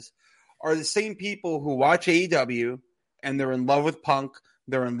guys," are the same people who watch AEW and they're in love with Punk,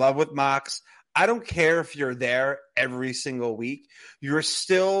 they're in love with Mox. I don't care if you're there every single week. You're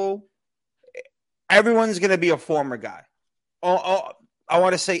still – everyone's going to be a former guy. I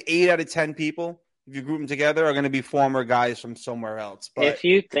want to say 8 out of 10 people, if you group them together, are going to be former guys from somewhere else. But if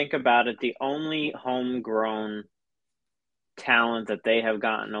you think about it, the only homegrown talent that they have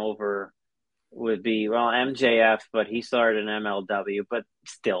gotten over would be, well, MJF, but he started in MLW, but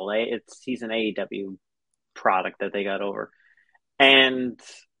still, he's an AEW product that they got over. And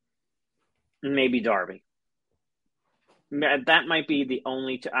maybe Darby. That might be the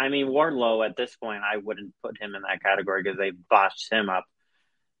only I mean, Wardlow, at this point, I wouldn't put him in that category because they botched him up.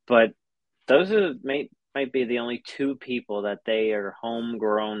 But those might be the only 2 people that they are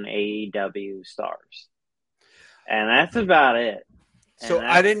homegrown AEW stars. And that's about it. So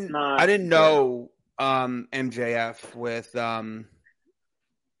I didn't know MJF with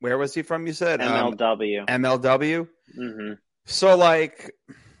where was he from? You said MLW. MLW. Mm-hmm. So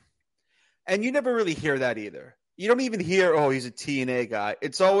and you never really hear that either. You don't even hear, "Oh, he's a TNA guy."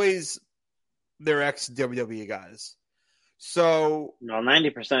 It's always their ex WWE guys. So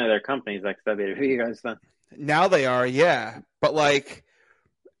 90% of their companies ex WWE guys then. Now they are, yeah. But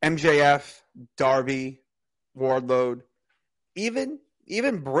MJF, Darby, Wardlow, even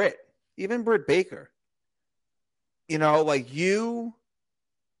Britt Baker.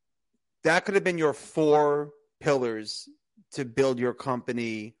 That could have been your 4 pillars to build your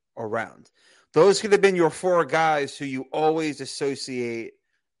company around. Those could have been your 4 guys who you always associate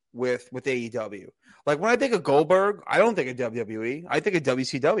with AEW. Like when I think of Goldberg, I don't think of WWE. I think of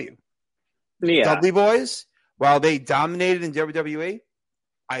WCW. Yeah. Dudley Boys, while they dominated in WWE,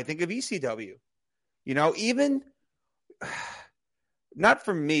 I think of ECW. Even not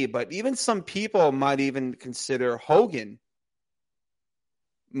for me, but even some people might even consider Hogan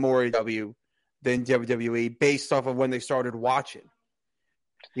more AEW than WWE based off of when they started watching.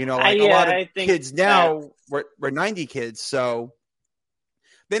 A lot of kids now, we're 90 kids, so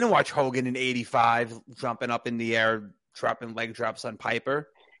they didn't watch Hogan in 85 jumping up in the air, dropping leg drops on Piper.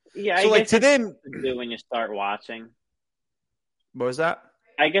 Yeah, so I guess to them, do when you start watching. What was that?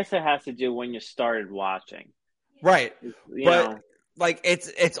 I guess it has to do when you started watching. Right.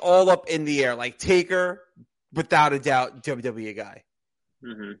 It's all up in the air. Like Taker, without a doubt, WWE guy.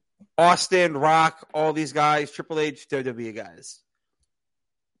 Mm-hmm. Austin, Rock, all these guys, Triple H, WWE guys.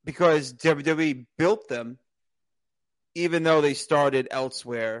 Because WWE built them, even though they started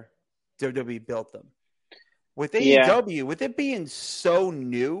elsewhere, WWE built them. With AEW, with it being so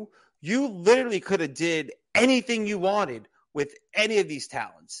new, you literally could have did anything you wanted with any of these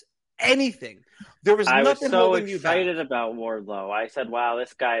talents. Anything. There was nothing holding you back. I was so excited about Wardlow. I said, wow,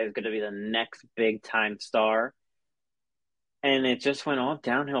 this guy is going to be the next big-time star. And it just went all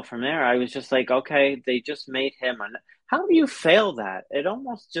downhill from there. I was just like, okay, they just made him. How do you fail that? It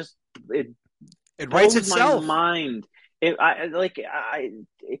almost just it writes itself. My mind.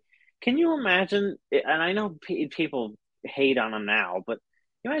 Can you imagine? And I know people hate on him now, but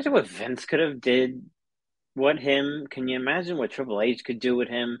can you imagine what Vince could have did? Can you imagine what Triple H could do with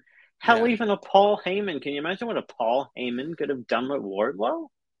him? Hell, even a Paul Heyman. Can you imagine what a Paul Heyman could have done with Wardlow?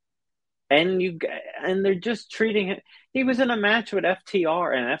 And they're just treating him. He was in a match with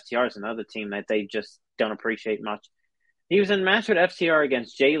FTR, and FTR is another team that they just don't appreciate much. He was in a match with FTR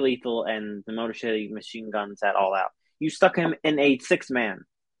against Jay Lethal and the Motor City Machine Guns at All Out. You stuck him in a 6-man.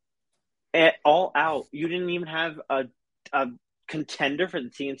 At All Out, you didn't even have a contender for the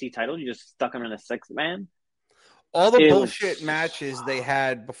TNT title. You just stuck him in a 6-man. All the bullshit matches they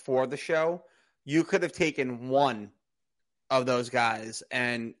had before the show, you could have taken one of those guys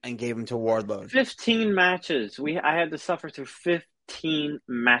and gave them to Wardlow. 15 matches. I had to suffer through 15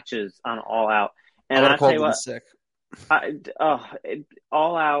 matches on All Out. And I'll tell you what, sick.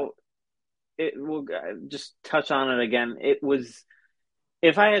 All Out, it will just touch on it again. It was,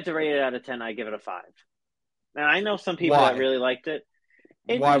 if I had to rate it out of 10, I'd give it a 5. And I know some people that really liked it.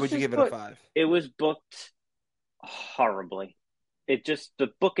 Why would you give it a 5? It was booked horribly. The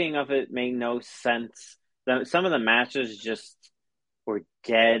booking of it made no sense. Some of the matches just were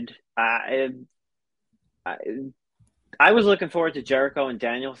dead. I was looking forward to Jericho and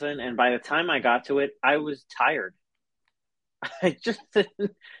Danielson, and by the time I got to it, I was tired.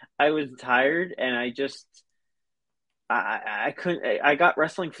 I was tired, and I couldn't. I got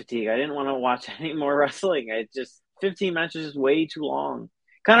wrestling fatigue. I didn't want to watch any more wrestling. 15 matches is way too long.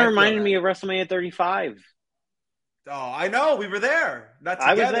 Kind of reminded me of WrestleMania 35. Oh, I know. We were there. Not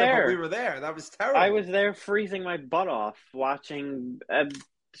together, I was there. but we were there. That was terrible. I was there freezing my butt off watching a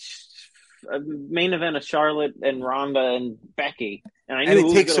main event of Charlotte and Ronda and Becky. And I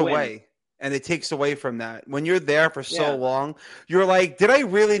knew it takes away. Win. And it takes away from that. When you're there for so long, you're like, did I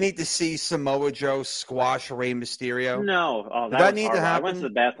really need to see Samoa Joe squash Rey Mysterio? No. Oh, did that need horrible. to happen? I went to the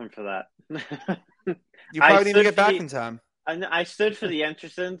bathround for that. You probably didn't get back in time. I stood for the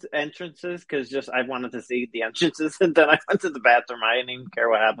entrances because I wanted to see the entrances, and then I went to the bathroom. I didn't even care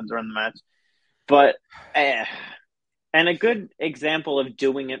what happened during the match. But and a good example of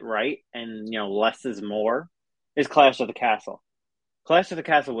doing it right and less is more is Clash of the Castle. Clash of the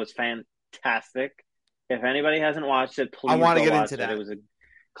Castle was fantastic. If anybody hasn't watched it, please I want to go get watch into it. that. It was a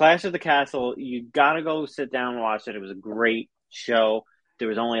Clash of the Castle. You got to go sit down and watch it. It was a great show. There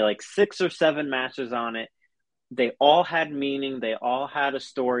was only like 6 or 7 matches on it. They all had meaning. They all had a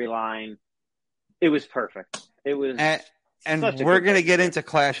storyline. It was perfect. It was, and we're going to get into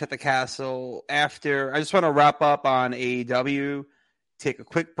Clash at the Castle after. I just want to wrap up on AEW, take a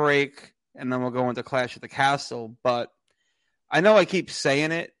quick break, and then we'll go into Clash at the Castle. But I know I keep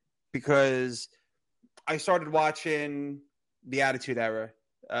saying it because I started watching the Attitude Era.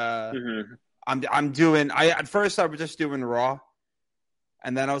 I'm doing. At first I was just doing Raw.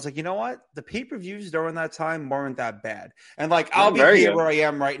 And then I was like, you know what? The pay-per-views during that time weren't that bad. And, I'll be here where I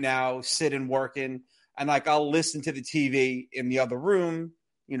am right now, sitting, working, and, I'll listen to the TV in the other room,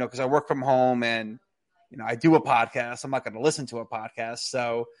 because I work from home and, I do a podcast. I'm not going to listen to a podcast.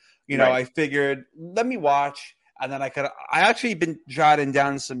 So, I figured, let me watch. And then I actually been jotting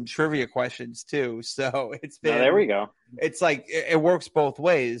down some trivia questions, too. So it's been. There we go. It's it works both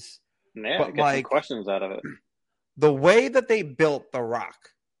ways. Yeah, but get some questions out of it. The way that they built The Rock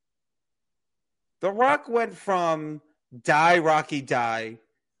went from Die Rocky Die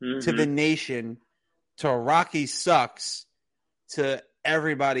to the Nation to Rocky sucks to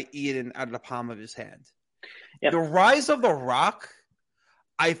everybody eating out of the palm of his hand. Yep. The rise of The Rock,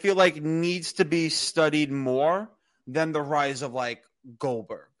 I feel like needs to be studied more than the rise of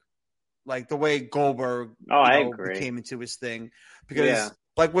Goldberg. The way Goldberg I agree. came into his thing. Because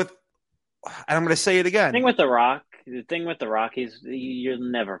and I'm going to say it again. The thing with The Rock is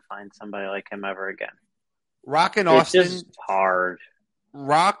you'll never find somebody like him ever again. Rock and Austin. It's just hard.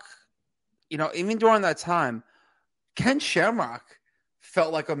 Rock, even during that time, Ken Shamrock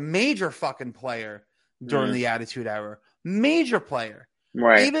felt like a major fucking player during the Attitude Era. Major player.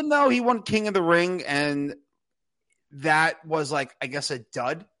 Right. Even though he won King of the Ring and that was I guess a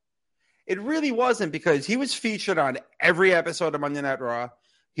dud. It really wasn't because he was featured on every episode of Monday Night Raw.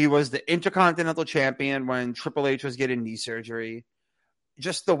 He was the Intercontinental Champion when Triple H was getting knee surgery.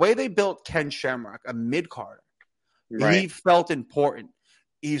 Just the way they built Ken Shamrock, a mid-carder. Right. He felt important.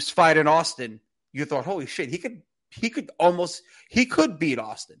 He's fighting Austin. You thought, holy shit, he could beat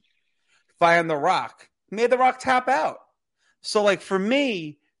Austin. Fighting The Rock. Made The Rock tap out. So, for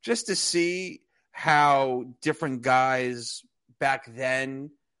me, just to see how different guys back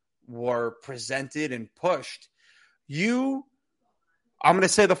then were presented and pushed, I'm going to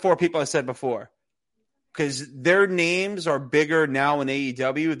say the 4 people I said before because their names are bigger now in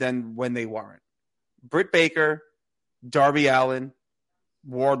AEW than when they weren't. Britt Baker, Darby Allin,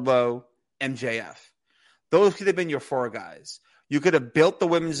 Wardlow, MJF. Those could have been your 4 guys. You could have built the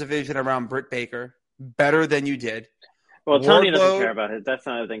women's division around Britt Baker better than you did. Well, Tony doesn't care about it. That's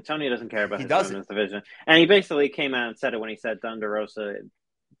another thing. Tony doesn't care about his women's division. And he basically came out and said it when he said Thunder Rosa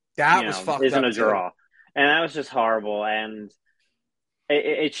was fucked isn't up a draw. Too. And that was just horrible. And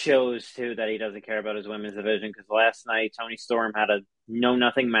it shows, too, that he doesn't care about his women's division because last night Tony Storm had a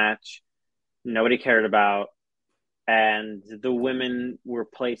know-nothing match nobody cared about, and the women were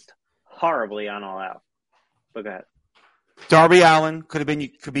placed horribly on All Out. But go ahead. Darby Allin could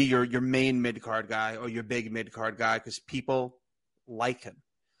be your main mid-card guy or your big mid-card guy because people like him.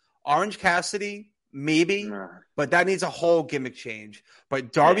 Orange Cassidy, maybe, but that needs a whole gimmick change.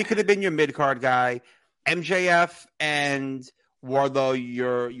 But Darby could have been your mid-card guy. MJF and Wardlow,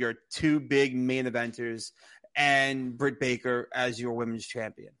 your 2 big main eventers, and Britt Baker as your women's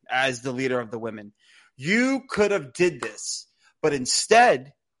champion, as the leader of the women. You could have did this, but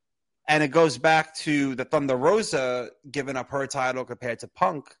instead, and it goes back to the Thunder Rosa giving up her title compared to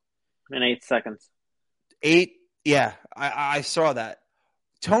Punk. In 8 seconds. 8, yeah, I saw that.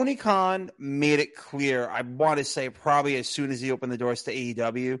 Tony Khan made it clear, I want to say probably as soon as he opened the doors to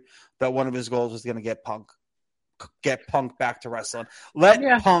AEW, that one of his goals was going to get Punk back to wrestling.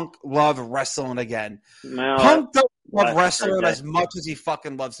 Let Punk love wrestling again. No, Punk doesn't love wrestling as much as he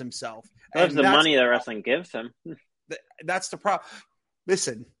fucking loves himself. Loves the money that wrestling gives him. That's the problem.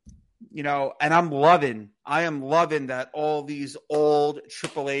 Listen, and I am loving that all these old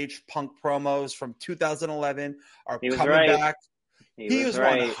Triple H Punk promos from 2011 are coming back. He was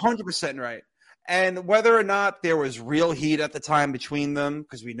right. 100% right. And whether or not there was real heat at the time between them,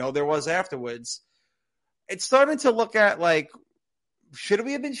 because we know there was afterwards, it's starting to look at like, should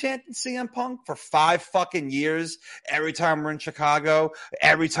we have been chanting CM Punk for 5 fucking years every time we're in Chicago?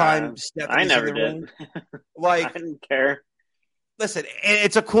 Every time Stephanie's in the room? Like, I didn't care. Listen,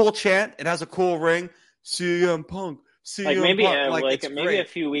 it's a cool chant. It has a cool ring. CM Punk. CM Punk. Maybe a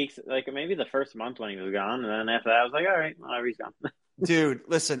few weeks, maybe the first month when he was gone, and then after that, I was like, all right, well, he's gone. Dude,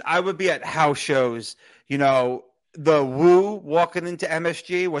 listen, I would be at house shows. The Woo walking into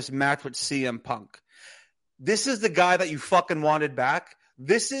MSG was matched with CM Punk. This is the guy that you fucking wanted back.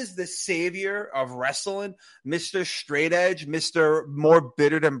 This is the savior of wrestling, Mr. Straight Edge, Mr. More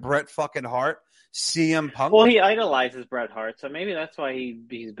bitter than Bret fucking Hart, CM Punk. Well, he idolizes Bret Hart, so maybe that's why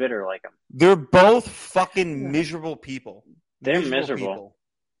he's bitter like him. They're both fucking miserable people. They're miserable. People.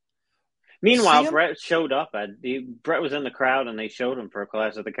 Meanwhile, Bret showed up. Bret was in the crowd, and they showed him for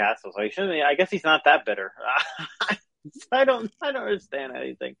Clash of the Castle. So I guess he's not that bitter. I don't understand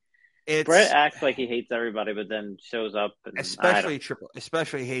anything. Bret acts like he hates everybody, but then shows up. And especially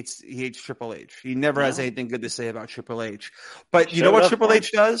hates Triple H. He never has anything good to say about Triple H. But you know what Triple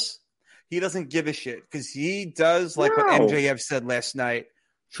H does? He doesn't give a shit because he does what MJF said last night.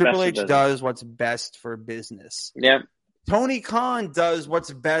 Triple H does what's best for business. Yep. Tony Khan does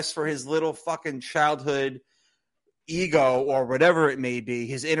what's best for his little fucking childhood ego or whatever it may be,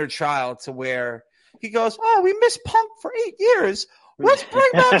 his inner child, to where he goes, "Oh, we missed Punk for 8 years. Let's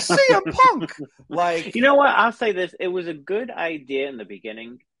bring back CM Punk." Like, you know what? I'll say this: it was a good idea in the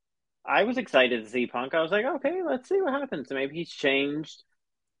beginning. I was excited to see Punk. I was like, okay, let's see what happens. Maybe he's changed.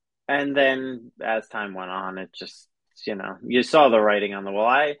 And then as time went on, it just, you saw the writing on the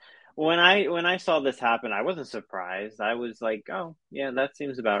wall. When I saw this happen, I wasn't surprised. I was like, oh, yeah, that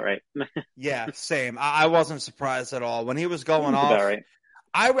seems about right. Yeah, same. I wasn't surprised at all. When he was going off, right.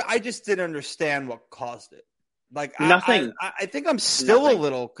 I just didn't understand what caused it. Like, nothing. I think I'm still a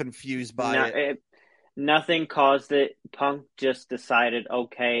little confused by it. Nothing caused it. Punk just decided,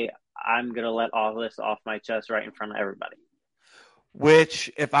 okay, I'm going to let all this off my chest right in front of everybody. Which,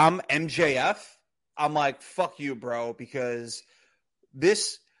 if I'm MJF, I'm like, fuck you, bro, because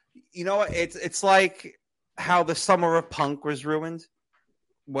this, it's like how the summer of Punk was ruined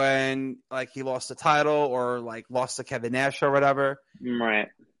when, he lost the title or, lost to Kevin Nash or whatever. Right.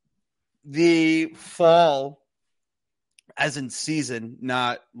 The fall, as in season,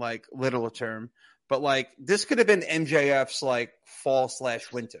 not, literal term, but, this could have been MJF's,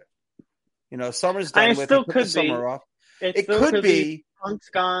 fall/winter. Summer's done with, still took could the summer off. It could be. Punk's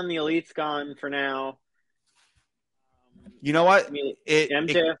gone. The Elite's gone for now. You know what?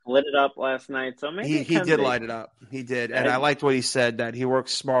 MJF lit it up last night, so maybe he did light it up. He did, and I liked what he said, that he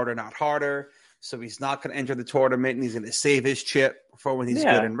works smarter, not harder. So he's not going to enter the tournament, and he's going to save his chip for when he's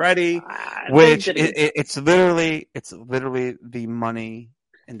good and ready. Which it's literally the money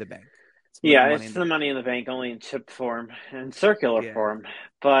in the bank. It's the money in the bank, only in chip form and circular form.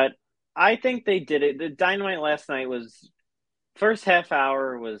 But I think they did it. The Dynamite last night first half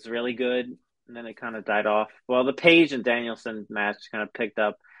hour was really good, and then it kind of died off. Well, the Page and Danielson match kind of picked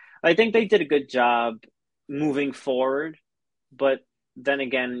up. I think they did a good job moving forward, but then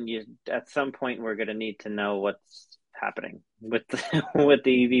again, at some point we're going to need to know what's happening with the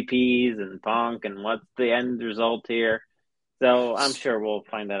EVPs and Punk and what's the end result here. So I'm sure we'll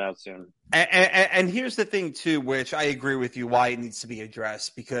find that out soon. And here's the thing, too, which I agree with you why it needs to be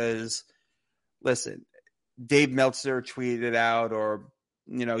addressed. Because, listen, Dave Meltzer tweeted out, or,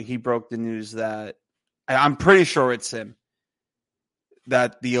 he broke the news that, I'm pretty sure it's him,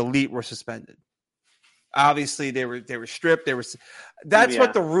 that the Elite were suspended. Obviously, they were stripped. That's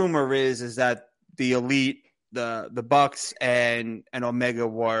what the rumor is that the Elite, the Bucks, and Omega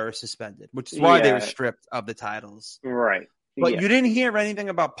were suspended, which is why they were stripped of the titles. Right. But you didn't hear anything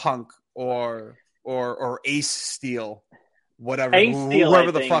about Punk or Ace Steel, whatever,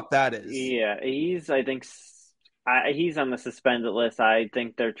 whoever the fuck that is. Yeah, he's on the suspended list. I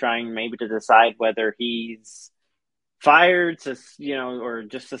think they're trying maybe to decide whether he's fired, or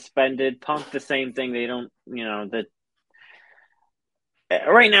just suspended. Punk, the same thing. They don't,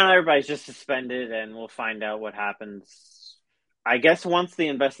 right now everybody's just suspended, and we'll find out what happens. I guess once the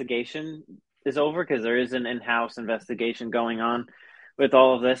investigation is over, because there is an in-house investigation going on with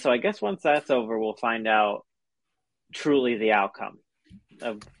all of this. So I guess once that's over, we'll find out truly the outcome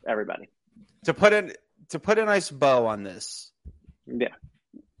of everybody. To put a nice bow on this,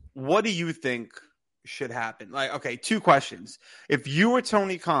 what do you think should happen? Okay, 2 questions. If you were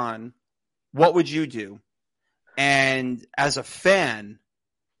Tony Khan, what would you do? And as a fan,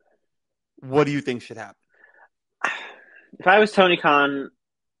 what do you think should happen? If I was Tony Khan,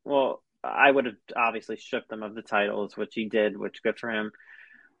 well, I would have obviously stripped him of the titles, which he did, which good for him.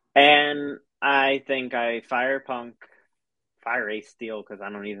 And I think I fire Punk, fire Ace Steel, because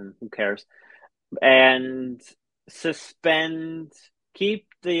who cares? And keep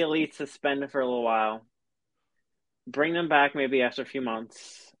the Elite suspended for a little while. Bring them back maybe after a few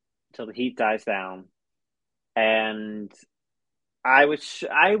months until the heat dies down. And I would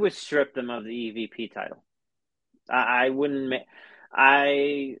strip them of the EVP title. I wouldn't.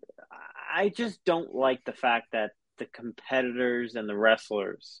 I just don't like the fact that the competitors and the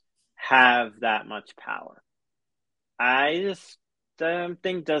wrestlers have that much power. The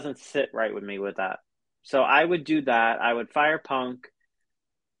thing doesn't sit right with me with that. So I would do that. I would fire Punk,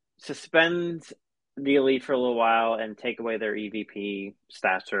 suspend the Elite for a little while, and take away their EVP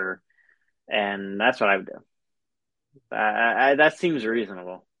stature, and that's what I would do. That seems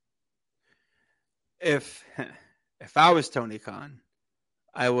reasonable. If I was Tony Khan,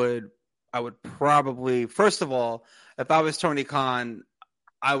 I would probably, first of all, if I was Tony Khan,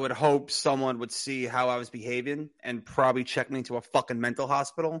 I would hope someone would see how I was behaving and probably check me into a fucking mental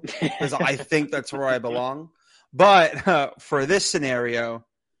hospital, because I think that's where I belong. But for this scenario,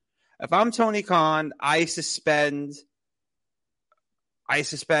 if I'm Tony Khan, I suspend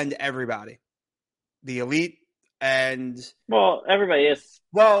everybody, the Elite, and everybody is.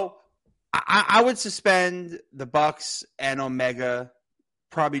 Well, I would suspend the Bucks and Omega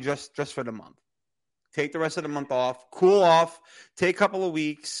probably just for the month. Take the rest of the month off, cool off, take a couple of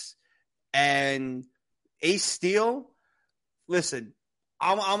weeks, and Ace Steel, listen,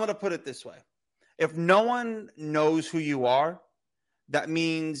 I'm going to put it this way. If no one knows who you are, that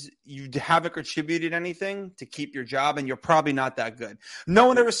means you haven't contributed anything to keep your job, and you're probably not that good. No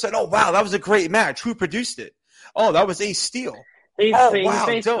one ever said, oh, wow, that was a great match. Who produced it? Oh, that was Ace Steel. He's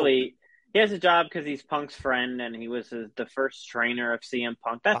basically, he has a job because he's Punk's friend, and he was the first trainer of CM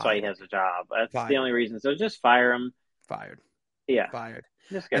Punk. That's why he has a job. That's the only reason. So just fire him. Fired. Yeah. Fired.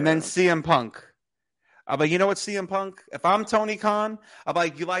 And then CM Punk. I'm like, you know what, CM Punk? If I'm Tony Khan, I'm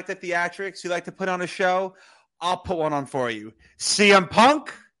like, you like the theatrics? You like to put on a show? I'll put one on for you. CM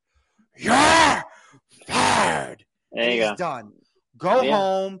Punk, you're fired. There you go. He's done. Go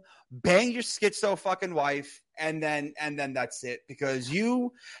home, bang your schizo fucking wife, and then that's it, because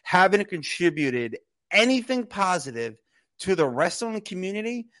you haven't contributed anything positive to the wrestling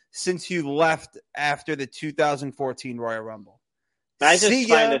community since you left after the 2014 Royal Rumble. I just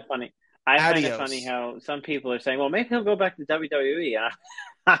find it funny. Find it funny how some people are saying, well, maybe he'll go back to WWE.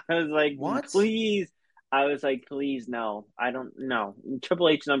 I was like, what? Please. I was like, please, no. I don't know. Triple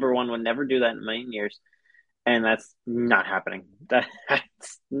H #1 would never do that in a million years. And that's not happening. That's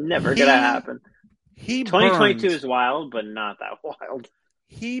never going to happen. 2022 is wild, but not that wild.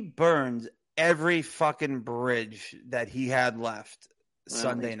 He burned every fucking bridge that he had left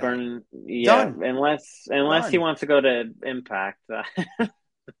Sunday night. Done. Unless he wants to go to Impact.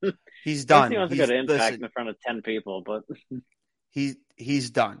 He's done. Unless he wants to go to Impact in front of 10 people, but he's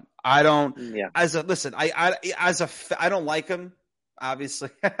done. I don't. Yeah. I don't like him. Obviously,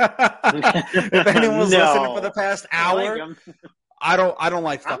 if anyone's listening for the past hour, I don't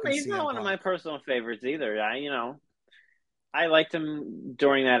like fucking. He's not one of my personal favorites either. I liked him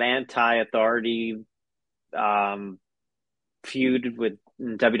during that anti-authority feud with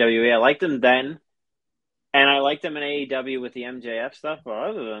WWE. I liked him then, and I liked him in AEW with the MJF stuff. But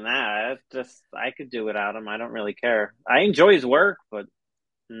other than that, I could do without him. I don't really care. I enjoy his work, but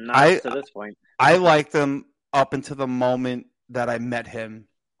not to this point. I liked him up until the moment that I met him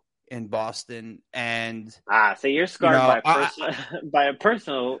in Boston, and so you're scarred by a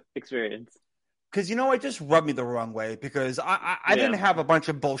personal experience. Because it just rubbed me the wrong way, because I didn't have a bunch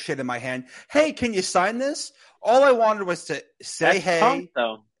of bullshit in my hand. Hey, can you sign this? All I wanted was to say Punk,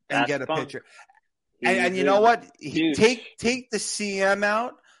 and get a picture. And you know what? Take the CM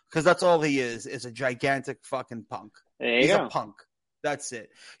out, because that's all he is a gigantic fucking punk. He's a punk. That's it.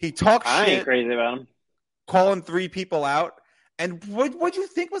 He talks shit. I ain't crazy about him. Calling 3 people out. And what did you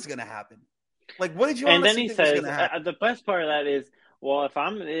think was going to happen? Like, what did you honestly think was going to happen? The best part of that is, well, if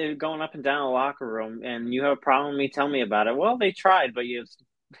I'm going up and down the locker room and you have a problem with me, tell me about it. Well, they tried, but you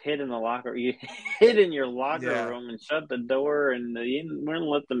hid in the locker. You hid in your locker room and shut the door, and you wouldn't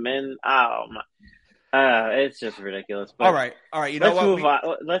let them in. Oh my! It's just ridiculous. But all right. You know what?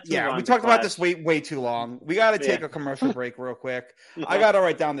 Let's move on. We talked about this way too long. We got to take a commercial break real quick. I got to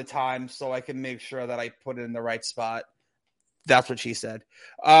write down the time so I can make sure that I put it in the right spot. That's what she said.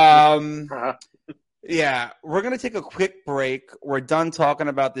 Yeah, we're going to take a quick break. We're done talking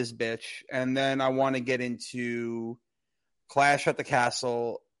about this bitch, and then I want to get into Clash at the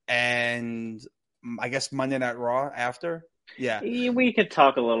Castle and I guess Monday Night Raw after. Yeah. We could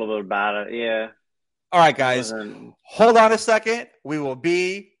talk a little bit about it, yeah. All right, guys. Hold on a second. We will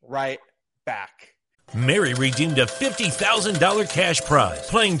be right back. Mary redeemed a $50,000 cash prize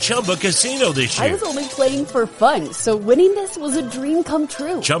playing Chumba Casino this year. I was only playing for fun, so winning this was a dream come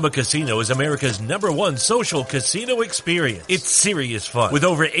true. Chumba Casino is America's #1 social casino experience. It's serious fun. With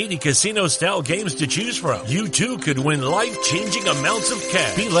over 80 casino-style games to choose from, you too could win life-changing amounts of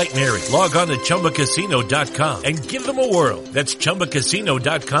cash. Be like Mary. Log on to ChumbaCasino.com and give them a whirl. That's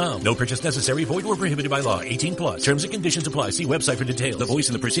ChumbaCasino.com. No purchase necessary. Void or prohibited by law. 18 plus. Terms and conditions apply. See website for details. The voice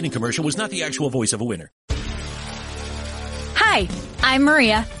in the preceding commercial was not the actual voice of a winner. Hi, I'm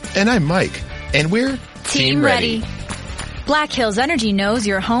Maria. And I'm Mike. And we're Team Ready. Black Hills Energy knows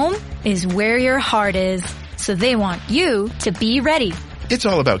your home is where your heart is, so they want you to be ready. It's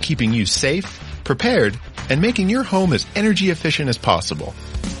all about keeping you safe, prepared, and making your home as energy efficient as possible.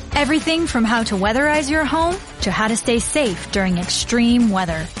 Everything from how to weatherize your home to how to stay safe during extreme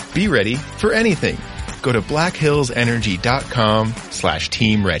weather. Be ready for anything. Go to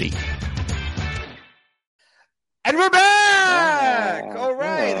blackhillsenergy.com/Team Ready. And we're back! All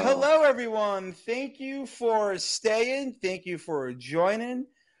right. Hello, everyone. Thank you for staying. Thank you for joining.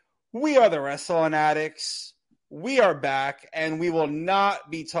 We are the Rasslin Addicts. We are back, and we will not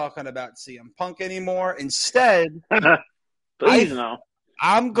be talking about CM Punk anymore. Instead, Please no.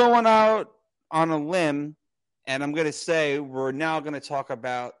 I'm going out on a limb, and I'm going to say we're now going to talk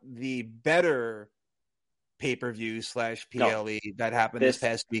about the better pay-per-view / PLE that happened this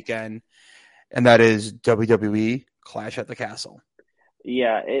past weekend. And that is WWE Clash at the Castle.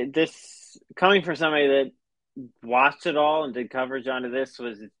 Yeah, this coming from somebody that watched it all and did coverage onto this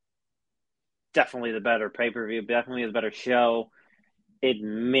was definitely the better pay-per-view, definitely the better show. It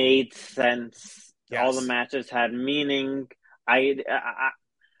made sense. Yes. All the matches had meaning. I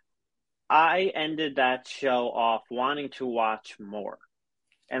ended that show off wanting to watch more.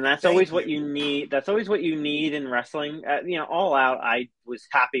 And that's always what you need. That's always what you need in wrestling. All Out, I was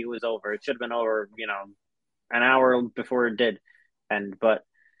happy it was over. It should have been over, an hour before it did. But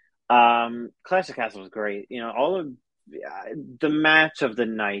Clash of Castle was great. All of the match of the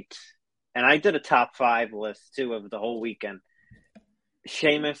night. And I did a top 5 list, too, of the whole weekend.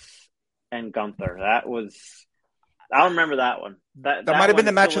 Sheamus and Gunther. I remember that one. That might have been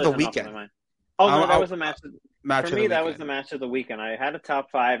the match of the weekend. Oh, no, that was the match. For me, that was the match of the weekend. I had a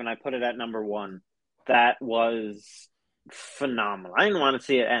top 5, and I put it at number 1. That was phenomenal. I didn't want to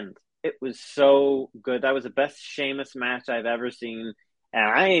see it end. It was so good. That was the best Sheamus match I've ever seen. And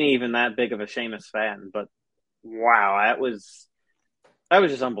I ain't even that big of a Sheamus fan, but wow, that was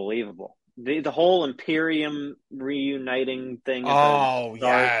just unbelievable. The whole Imperium reuniting thing.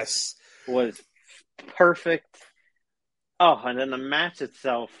 Yes, was perfect. Oh, and then the match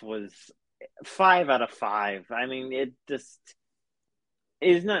itself was 5 out of 5. I mean, it just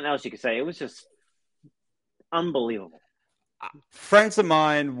is nothing else you could say. It was just unbelievable. Friends of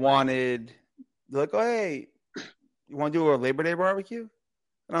mine wanted, they're like, oh, hey, you want to do a Labor Day barbecue?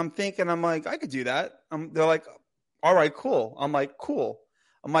 And I'm thinking, I could do that. They're like, all right, cool. I'm like, cool.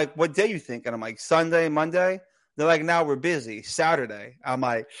 I'm like, what day you think? And I'm like, Sunday, Monday? They're like, now we're busy. Saturday. I'm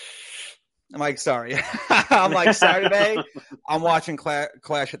like, sorry. I'm like, Saturday, I'm watching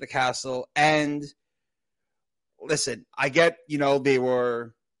Clash at the Castle. And listen, I get, they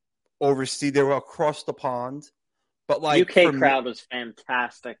were overseas. They were across the pond. But UK crowd was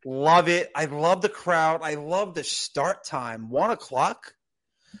fantastic. Love it. I love the crowd. I love the start time. 1:00.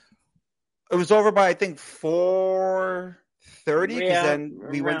 It was over by, I think, 4:30. Yeah, then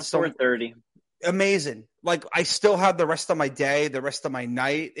we went 4:30. Amazing. I still had the rest of my day, the rest of my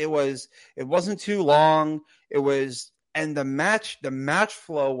night. It wasn't too long. And the match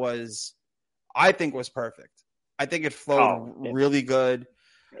flow was, I think, was perfect. I think it flowed really good.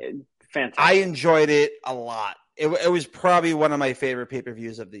 Fantastic. I enjoyed it a lot. It was probably one of my favorite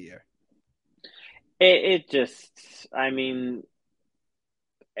pay-per-views of the year. It's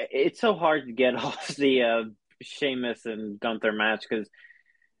so hard to get off the Sheamus and Gunther match because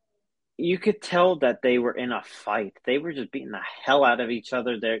you could tell that they were in a fight. They were just beating the hell out of each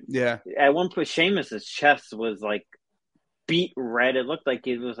other. Yeah. At one point, Sheamus's chest was beat red. It looked like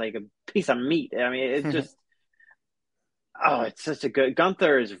it was like a piece of meat. I mean, it just it's such a good.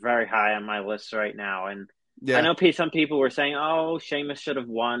 Gunther is very high on my list right now, and yeah. I know some people were saying, "Oh, Sheamus should have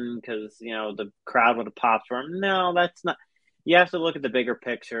won because the crowd would have popped for him." No, that's not. You have to look at the bigger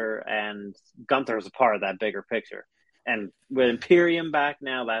picture, and Gunther is a part of that bigger picture. And with Imperium back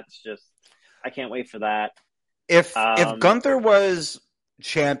now, that's just I can't wait for that. If Gunther was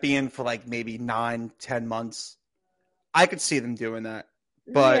champion for like maybe 9-10 months, I could see them doing that.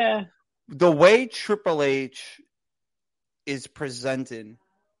 But the way Triple H is presenting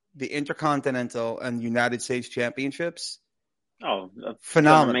the Intercontinental and United States Championships,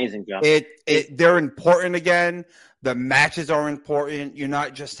 phenomenal. Amazing job. They're important again. The matches are important. You're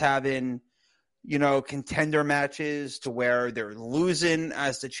not just having, contender matches to where they're losing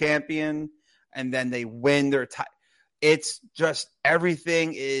as the champion and then they win their title. It's just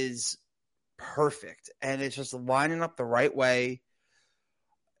everything is perfect, and it's just lining up the right way.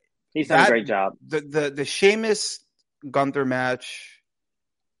 He's done a great job. The Sheamus Gunther match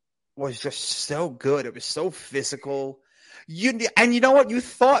was just so good. It was so physical. And you know what? You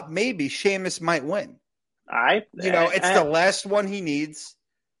thought maybe Sheamus might win. It's the last one he needs.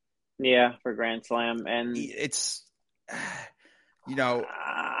 Yeah, for Grand Slam, and it's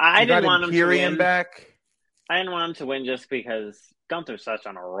I didn't want him to win. Back. I didn't want him to win just because Gunther's such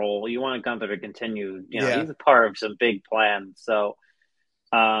on a roll. You want Gunther to continue. He's a part of some big plans. So,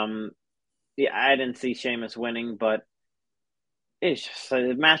 I didn't see Sheamus winning, but it's just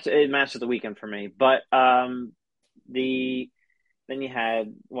a match of the weekend for me. But then you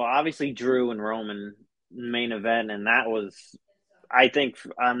had, obviously Drew and Roman main event, and that was, I think,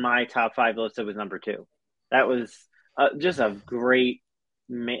 on my top 5 list, it was number 2. That was just a great.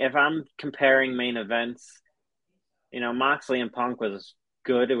 If I'm comparing main events, Moxley and Punk was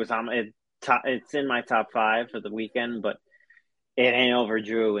good. It was it's in my top 5 for the weekend, but it ain't over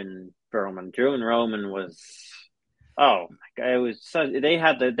Drew and Roman. Drew and Roman was, oh my God, it was they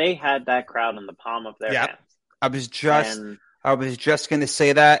had that crowd in the palm of their hands. I was just going to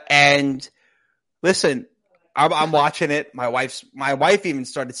say that. And listen, I'm watching it. My wife even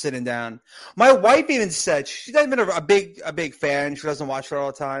started sitting down. My wife even said she's not even a big fan. She doesn't watch it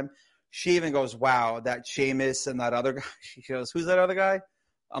all the time. She even goes, "Wow, that Sheamus and that other guy." She goes, "Who's that other guy?"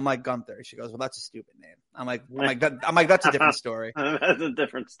 I'm like, "Gunther." She goes, "Well, that's a stupid name." I'm like, "That's a different story." That's a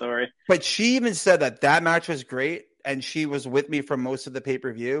different story. But she even said that match was great, and she was with me for most of the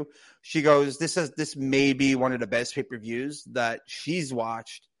pay-per-view. She goes, "This may be one of the best pay-per-views that she's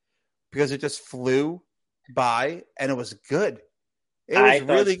watched because it just flew by and it was good. It was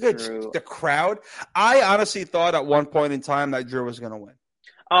really good." The crowd. I honestly thought at one point in time that Drew was going to win.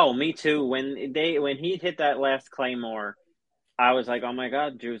 Oh, me too. When he hit that last Claymore, I was like, "Oh my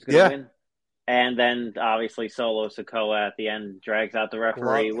God, Drew's going to win!" And then obviously Solo Sikoa at the end drags out the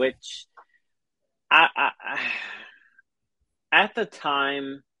referee, which I at the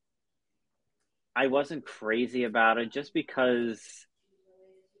time I wasn't crazy about it, just because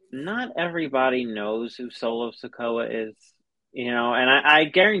not everybody knows who Solo Sikoa is, and I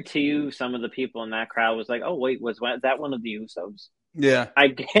guarantee you some of the people in that crowd was like, "Oh wait, was that one of the Usos?" Yeah. I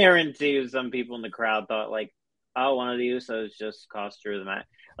guarantee you some people in the crowd thought like, "Oh, one of the Usos just cost Drew the match."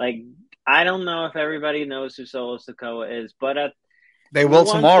 Like, I don't know if everybody knows who Solo Sikoa is, but they will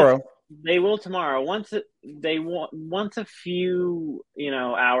tomorrow. They will tomorrow. Once a few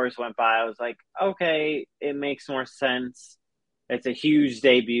hours went by, I was like, okay, it makes more sense. It's a huge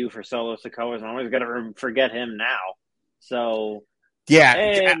debut for Solo Sikoa, and I'm always gonna forget him now. So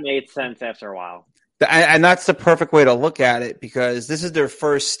it made sense after a while. And that's the perfect way to look at it, because this is their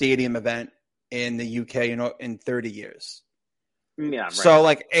first stadium event in the UK, in 30 years. Yeah. Right.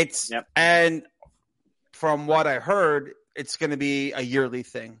 So and from what I heard, it's going to be a yearly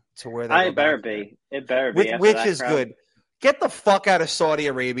thing to where they It better be. Which is good. Get the fuck out of Saudi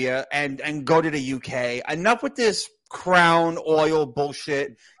Arabia and go to the UK. Enough with this crown oil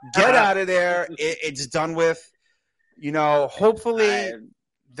bullshit. Get out of there. It's done with. Hopefully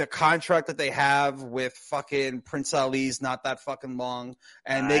the contract that they have with fucking Prince Ali's not that fucking long,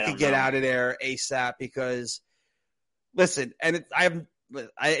 and they could get out of there ASAP, because listen, and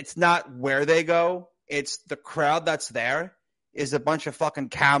it's not where they go. It's the crowd that's there is a bunch of fucking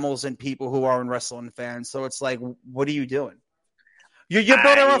camels and people who aren't wrestling fans. So it's like, what are you doing? You're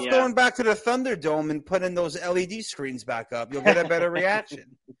better off going back to the Thunderdome and putting those LED screens back up. You'll get a better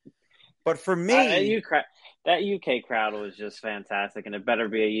reaction. But for me, that UK crowd was just fantastic, and it better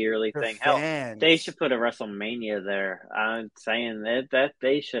be a yearly thing. Hell, they should put a WrestleMania there. I'm saying that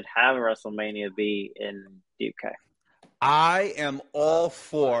they should have a WrestleMania be in the UK. I am all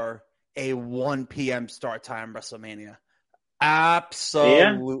for a 1 p.m. start time WrestleMania.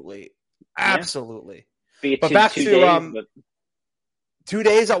 Absolutely. Yeah. Absolutely. But back to 2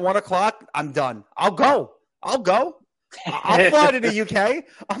 days at 1 o'clock, I'm done. I'll go. I'll fly to the UK.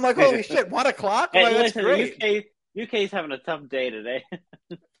 I'm like, holy shit, 1 o'clock? Hey, like, listen, that's great. UK's having a tough day today.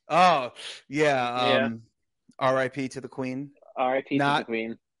 Oh, yeah. R.I.P. to the Queen. R.I.P. to the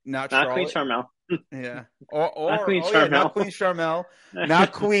Queen. not Queen Charlotte. Sharmell. Yeah, or Not Queen oh Sharmell. yeah, not Queen Sharmell,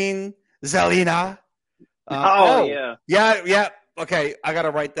 not Queen Zelina. Yeah. Okay, I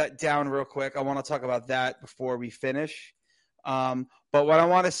gotta write that down real quick. I want to talk about that before we finish. But what I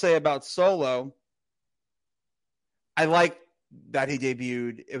want to say about Solo, I like that he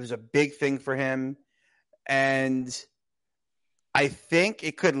debuted. It was a big thing for him, and I think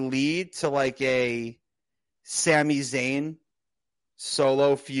it could lead to like a Sami Zayn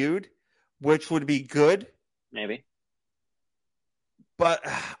Solo feud, which would be good. Maybe. But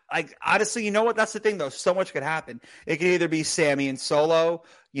like honestly, you know what? That's the thing, though. So much could happen. It could either be Sammy and Solo.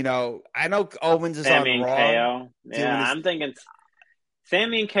 You know, I know Owens is Sammy on and Raw. KO. Yeah, I'm thinking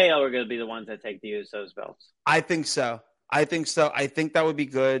Sammy and KO are going to be the ones that take the Usos belts. I think so. I think that would be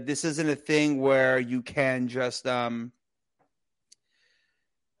good. This isn't a thing where you can just like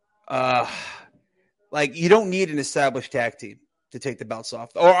you don't need an established tag team to take the belts off.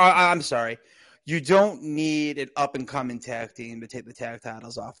 Or I'm sorry. You don't need an up-and-coming tag team to take the tag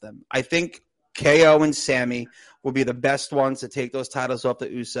titles off them. I think KO and Sammy will be the best ones to take those titles off the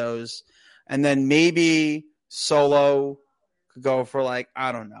Usos. And then maybe Solo could go for, like,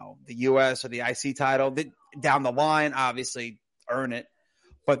 I don't know, the US or the IC title. Down the line, obviously, earn it.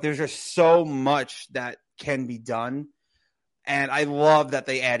 But there's just so much that can be done. And I love that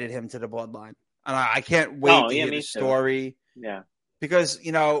they added him to the bloodline. And I can't wait to hear the story. Yeah. Because,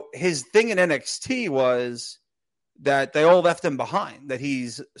 you know, his thing in NXT was that they all left him behind, that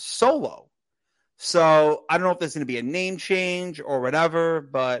he's Solo. So I don't know if there's going to be a name change or whatever,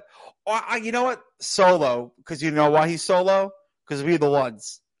 but you know what? Solo, because you know why he's Solo? Because we're the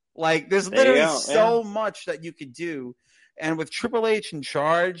ones. Like, there's literally so much that you could do. And with Triple H in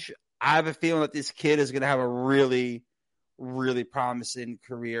charge, I have a feeling that this kid is going to have a really, really promising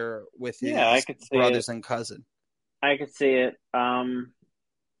career with his brothers and cousin. I could see it.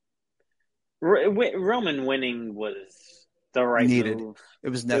 Roman winning was the right move. It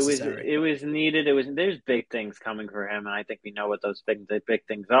was necessary. It was needed. There's big things coming for him, and I think we know what those big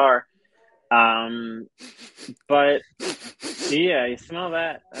things are. But yeah, you smell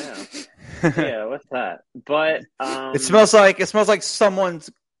that? Yeah, what's that? But it smells like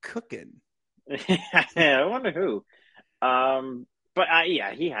someone's cooking. I wonder who. But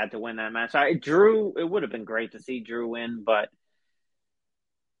he had to win that match. Drew, it would have been great to see Drew win, but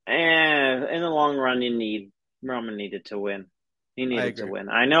in the long run, Roman needed to win. He needed to win.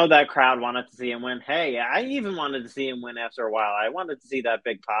 I know that crowd wanted to see him win. Hey, I even wanted to see him win after a while. I wanted to see that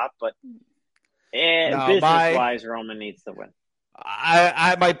big pop, but business-wise, Roman needs to win.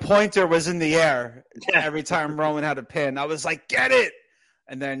 My pointer was in the air every time Roman had a pin. I was like, get it!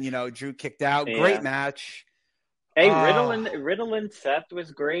 And then, you know, Drew kicked out. Yeah. Great match. Hey, Riddle and Seth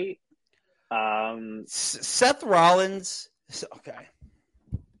was great. Seth Rollins. Okay.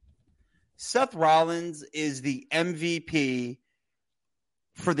 Seth Rollins is the MVP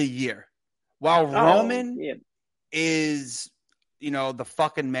for the year. While Roman is, you know, the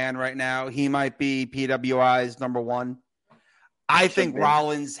fucking man right now. He might be PWI's number one. I think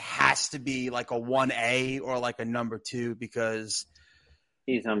Rollins has to be like a 1A or like a number 2 because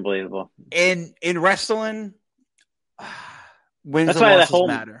he's unbelievable. In wrestling, wins and losses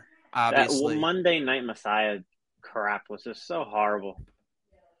matter. Obviously, that Monday Night Messiah crap was just so horrible.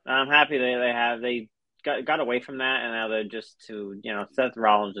 I'm happy they got away from that, and now they're just Seth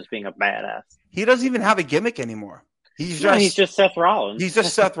Rollins just being a badass. He doesn't even have a gimmick anymore. He's just Seth Rollins. He's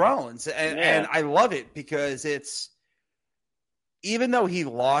just Seth Rollins, and I love it because it's even though he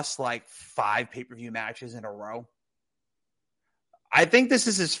lost like 5 pay-per-view matches in a row. I think this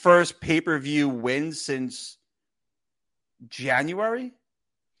is his first pay-per-view win since January.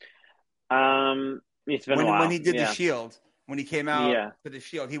 It's been a while. When he did the Shield, when he came out for the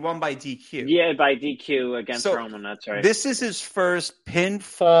Shield, he won by DQ. Yeah, by DQ against Roman. That's right. This is his first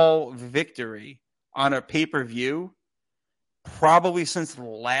pinfall victory on a pay-per-view, probably since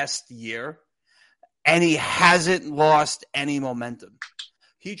last year, and he hasn't lost any momentum.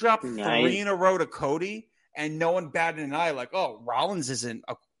 He dropped 3 in a row to Cody. And no one batted an eye like, oh, Rollins isn't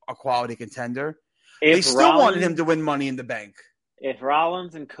a quality contender. They still wanted him to win Money in the Bank. If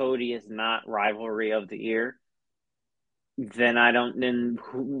Rollins and Cody is not rivalry of the year, then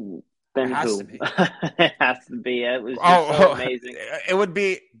who? Then it has who? To be. It has to be. It was just so amazing. It would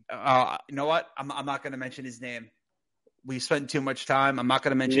be. You know what? I'm not going to mention his name. We spent too much time. I'm not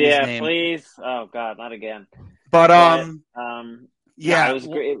going to mention his name. Yeah, please. Oh God, not again. But yeah, it was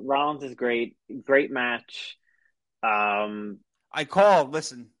great. Rollins is great. Great match. I called.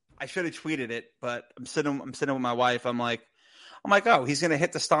 Listen, I should have tweeted it, but I'm sitting with my wife. I'm like, oh, he's gonna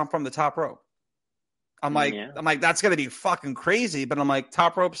hit the stomp from the top rope. I'm like, that's gonna be fucking crazy. But I'm like,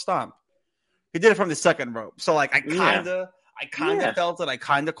 top rope stomp. He did it from the second rope, so like I kind of felt it. I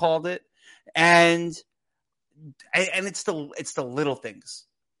kind of called it, and it's the little things,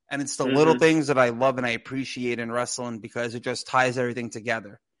 and it's the little things that I love and I appreciate in wrestling because it just ties everything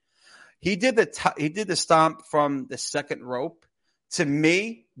together. He did the stomp from the second rope. To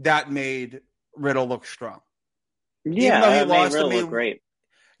me, that made Riddle look strong. Yeah, even though he that lost made Riddle to me, look great.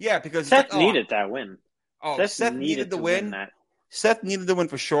 Yeah, because Seth needed that win. Oh, Seth needed the win. That. Seth needed the win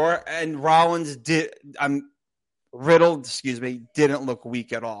for sure, and Rollins Riddle, didn't look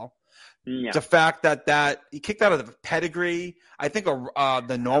weak at all. Yeah. The fact that he kicked out of the pedigree, I think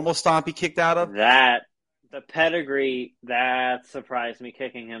the normal stomp he kicked out of the pedigree that surprised me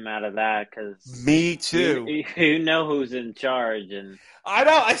kicking him out of that because me too. You know who's in charge, and I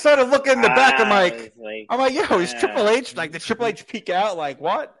know. I started looking in the back. I'm like, yo, is yeah. Triple H like? Did Triple H peek out? Like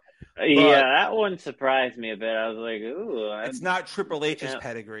what? Yeah, that one surprised me a bit. I was like, ooh. It's not Triple H's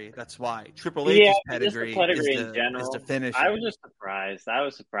pedigree. That's why. Triple H's pedigree, is the finish. I was just surprised. I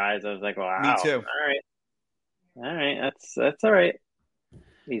was like, wow. Me too. All right. That's all right.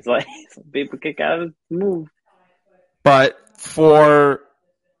 He's like, people kick out of his move. But for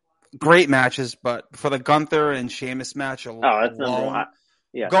great matches, but for the Gunther and Sheamus match alone, that's number one.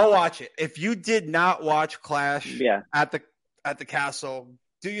 Yeah. Go watch it. If you did not watch Clash at the Castle,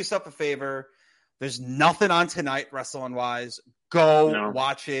 do yourself a favor. There's nothing on tonight wrestling wise. Go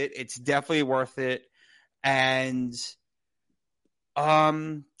watch it. It's definitely worth it. And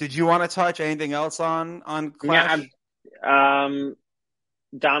did you want to touch anything else on Clash?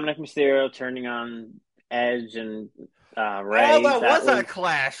 Dominic Mysterio turning on Edge and Ray. Oh, that was a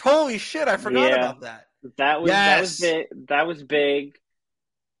Clash. Holy shit, I forgot about that. That was big. That was big.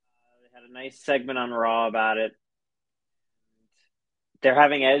 They had a nice segment on Raw about it. They're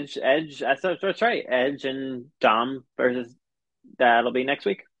having Edge. That's right. Edge and Dom versus. That'll be next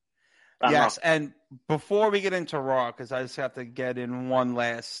week. Yes, and before we get into Raw, because I just have to get in one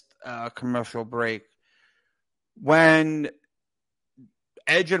last commercial break. When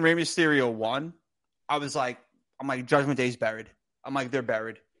Edge and Rey Mysterio won, I'm like, Judgment Day's buried. I'm like, they're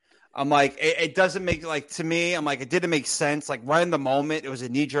buried. I'm like, it doesn't make, like, to me, I'm like, it didn't make sense. Like, right in the moment, it was a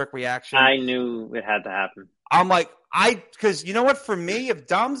knee-jerk reaction. I knew it had to happen. I'm like, because you know what? For me, if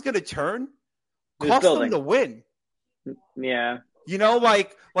Dom's going to turn, cost them the win. Yeah. You know,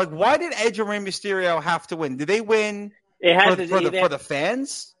 like why did Edge and Rey Mysterio have to win? Did they win for the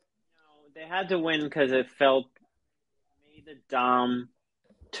fans? No, they had to win because it made the Dom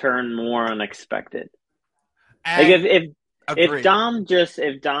turn more unexpected. And like if Dom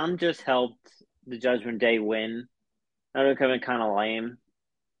just helped the Judgment Day win, that would have been kind of lame.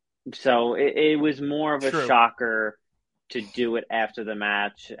 So it was more of a shocker to do it after the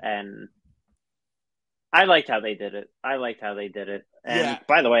match, and I liked how they did it. And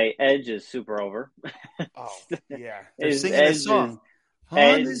by the way, Edge is super over. Oh yeah, they're singing a song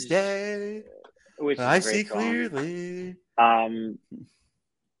on this day, which I see clearly.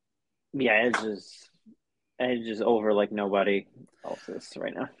 Yeah, Edge is over like nobody else is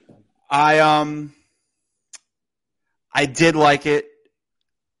right now. I did like it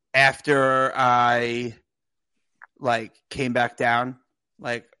after I came back down.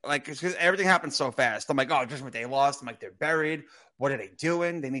 Like, because everything happened so fast. I'm like, oh, Judgment Day lost. I'm like, they're buried. What are they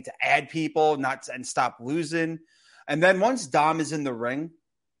doing? They need to add people, and stop losing. And then once Dom is in the ring,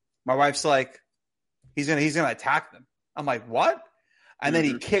 my wife's like, he's gonna attack them. I'm like, what? And then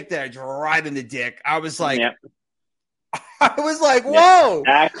he kicked Edge right in the dick. I was like, whoa!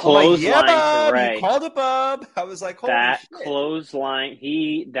 That clothesline to Ray. You called it, bub. I was like, holy that shit. Clothesline.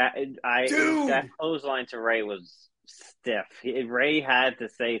 That clothesline to Ray was stiff. Ray had to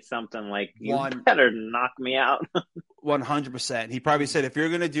say something like, "You better knock me out." 100%. He probably said, "If you're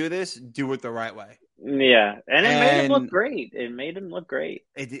going to do this, do it the right way." Yeah, and it made him look great. It made him look great.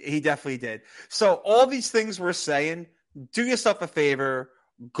 He definitely did. So all these things we're saying, do yourself a favor.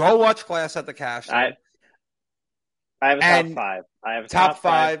 Go watch Clash at the Castle. I have a top five. I have a top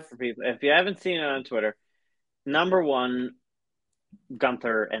five for people. If you haven't seen it on Twitter, number 1,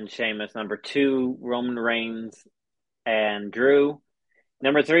 Gunther and Sheamus. Number 2, Roman Reigns and Drew.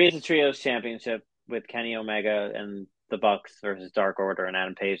 Number 3 is the Trios Championship with Kenny Omega and the Bucks versus Dark Order and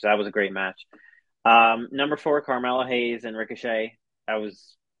Adam Page. That was a great match. Number 4, Carmelo Hayes and Ricochet.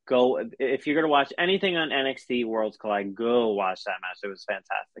 If you're going to watch anything on NXT Worlds Collide, go watch that match. It was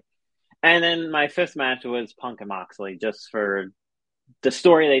fantastic. And then my 5th match was Punk and Moxley, just for the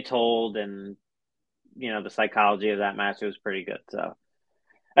story they told and, the psychology of that match. It was pretty good. So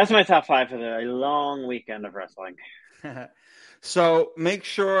that's my top 5 for the long weekend of wrestling. So make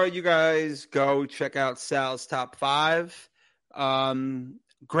sure you guys go check out Sal's Top 5.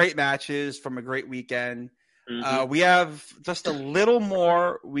 Great matches from a great weekend. We have just a little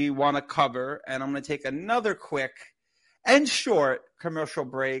more we want to cover, and I'm going to take another quick and short commercial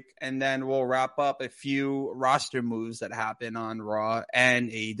break, and then we'll wrap up a few roster moves that happen on Raw and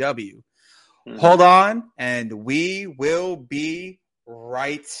AEW. Hold on, and we will be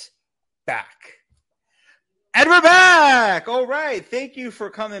right back. And we're back! All right, thank you for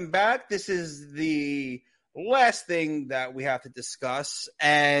coming back. This is the last thing that we have to discuss,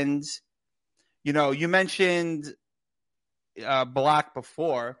 and you mentioned Black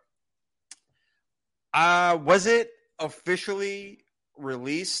before. Was it officially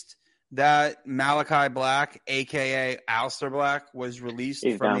released that Malachi Black, a.k.a. Aleister Black, was released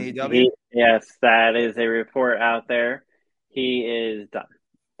from AEW? Yes, that is a report out there. He is done.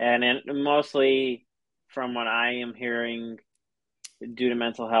 And mostly, from what I am hearing, due to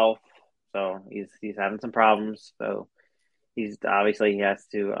mental health. So he's having some problems. So he has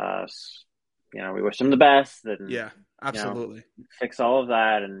to, we wish him the best. And, yeah, absolutely. Fix all of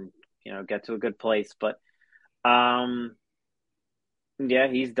that and, get to a good place. But,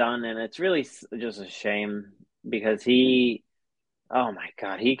 he's done. And it's really just a shame because he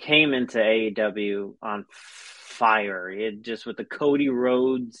came into AEW on fire. It just with the Cody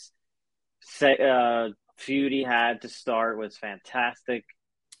Rhodes feud he had to start was fantastic.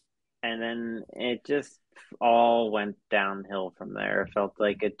 And then it just all went downhill from there. It felt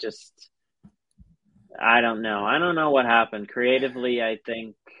like it just, I don't know. I don't know what happened. Creatively, I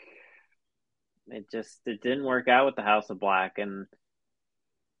think it didn't work out with the House of Black. And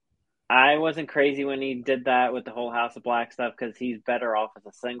I wasn't crazy when he did that with the whole House of Black stuff because he's better off as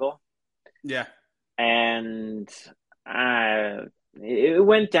a single. Yeah. And it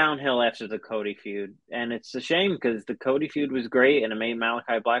went downhill after the Cody feud. And it's a shame because the Cody feud was great and it made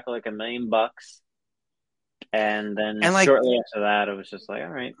Malachi Black like $1 million. And then shortly after that, it was just like, all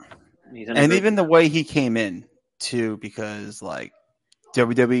right. And even the way he came in, too, because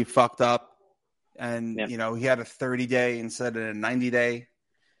WWE fucked up and, he had a 30-day instead of a 90-day.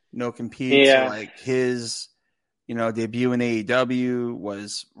 No compete. Yeah. So his, debut in AEW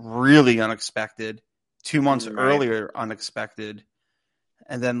was really unexpected. 2 months earlier, unexpected.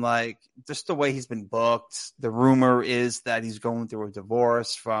 And then just the way he's been booked. The rumor is that he's going through a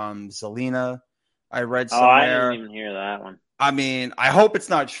divorce from Zelina. I read somewhere. I didn't even hear that one. I mean, I hope it's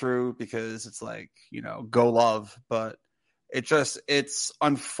not true because it's go love. But it's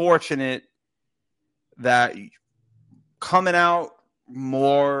unfortunate that coming out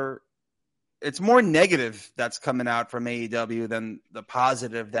it's more negative that's coming out from AEW than the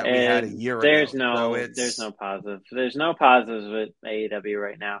positive that we had a year ago. There's no positive. There's no positives with AEW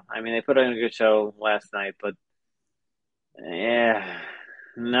right now. I mean, they put on a good show last night, but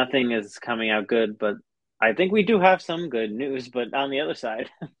nothing is coming out good. But I think we do have some good news, but on the other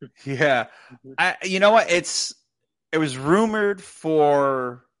side. Yeah. You know what? It was rumored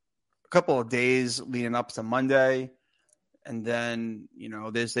for a couple of days leading up to Monday. And then,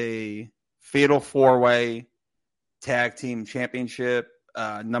 there's a fatal 4-way tag team championship,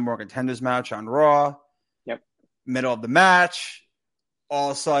 number one contenders match on Raw. Yep. Middle of the match, all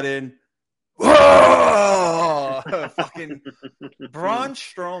of a sudden, fucking Braun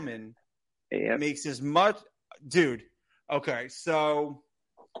Strowman makes as much. Dude, okay, so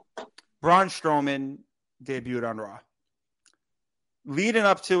Braun Strowman debuted on Raw. Leading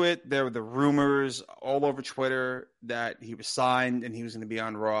up to it, there were the rumors all over Twitter that he was signed and he was going to be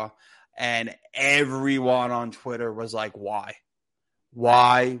on Raw. And everyone on Twitter was like, why?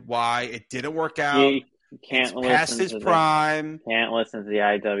 Why? It didn't work out. You can't listen past his prime. Can't listen to the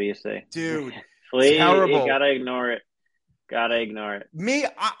IWC. Dude, please, terrible. You got to ignore it. Me,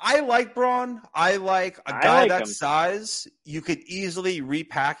 I like Braun. I like a guy that size. You could easily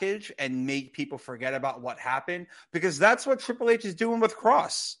repackage and make people forget about what happened because that's what Triple H is doing with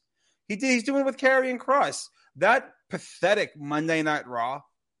Cross. He's doing it with Karrion Kross. That pathetic Monday Night Raw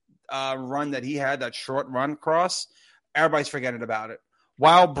run that he had, that short run Cross, everybody's forgetting about it.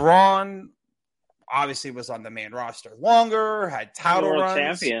 While Braun obviously was on the main roster longer, had title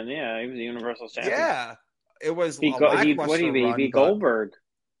runs. Champion, yeah, he was a Universal Champion. Yeah. It was he beat Goldberg.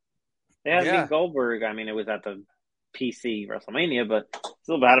 They had to beat Goldberg. I mean, it was at the PC WrestleMania, but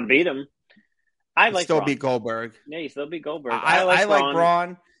still had to beat him. Beat Goldberg. Yeah, you still beat Goldberg. I like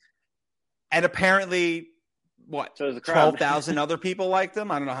Braun. And apparently, 12,000 other people liked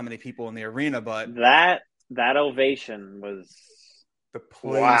him? I don't know how many people in the arena, but that ovation was the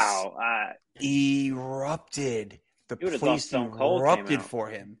place erupted. The place erupted for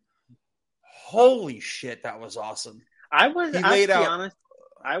him. Holy shit, that was awesome. honest,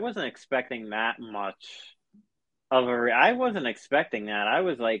 I wasn't expecting that much of I wasn't expecting that. I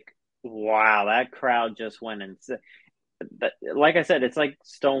was like, wow, that crowd just went insane. Like I said, it's like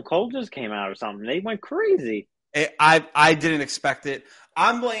Stone Cold just came out or something. They went crazy. I didn't expect it.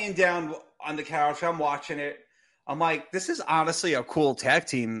 I'm laying down on the couch. I'm watching it. I'm like, this is honestly a cool tag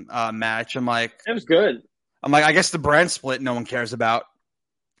team match. I'm like, it was good. I'm like, I guess the brand split no one cares about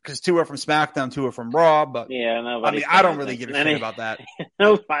because 2 are from SmackDown, 2 are from Raw. But yeah, nobody. I don't really give a shit about that.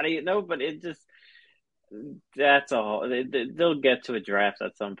 Nobody. It just that's all. They'll get to a draft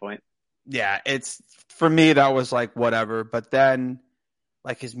at some point. Yeah, it's for me that was like whatever. But then,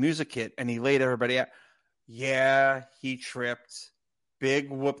 like his music hit and he laid everybody out. Yeah, he tripped. Big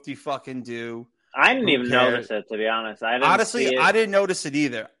whoop-de fucking do. I didn't even notice it, to be honest. Honestly, I didn't notice it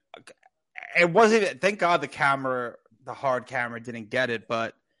either. It wasn't even, thank God the hard camera didn't get it,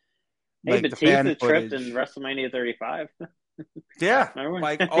 but hey, like, Batista tripped in WrestleMania 35. Yeah.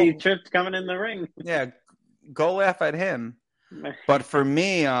 Like, he tripped coming in the ring. Yeah, go laugh at him. But for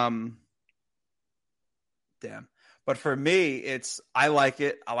me, But for me, I like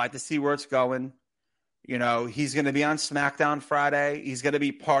it. I like to see where it's going. You know, he's going to be on SmackDown Friday. He's going to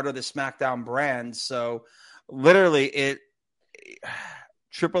be part of the SmackDown brand. So literally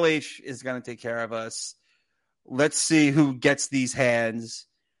Triple H is going to take care of us. Let's see who gets these hands.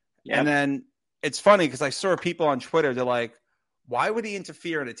 Yep. And then it's funny because I saw people on Twitter. They're like, why would he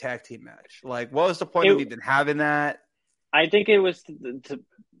interfere in a tag team match? Like, what was the point of even having that? I think it was to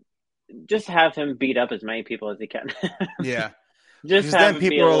just have him beat up as many people as he can. Yeah. Just then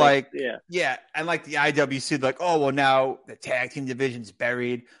people are like, yeah. And like the IWC, like, oh, well, now the tag team division's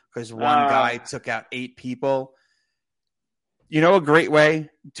buried because one guy took out 8 people. You know, a great way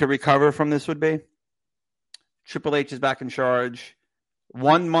to recover from this would be Triple H is back in charge.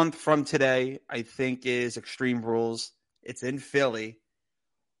 1 month from today, I think, is Extreme Rules. It's in Philly.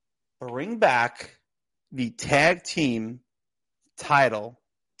 Bring back the tag team title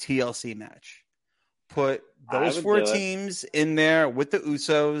TLC match. Put those 4 teams in there with the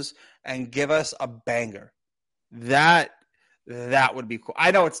Usos and give us a banger. That would be cool.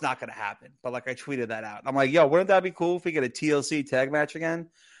 I know it's not going to happen, but like I tweeted that out. I'm like, yo, wouldn't that be cool if we get a TLC tag match again?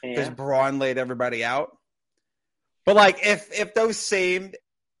 Because Braun laid everybody out. But like if those same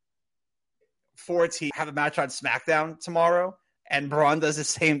 4 teams have a match on SmackDown tomorrow and Braun does the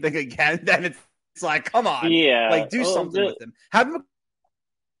same thing again, then it's like, come on. Yeah. Like, do something with him. Have him.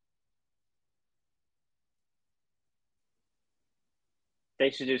 They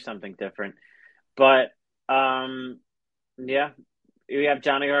should do something different. But, yeah, we have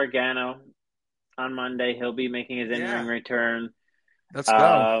Johnny Gargano on Monday. He'll be making his in-ring return. Let's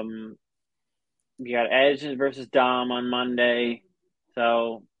go. You got Edge versus Dom on Monday.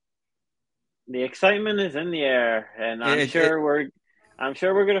 So the excitement is in the air. And I'm sure we're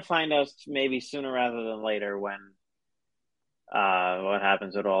going to find out maybe sooner rather than later when what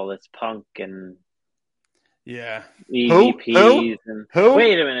happens with all this Punk and EVPs who?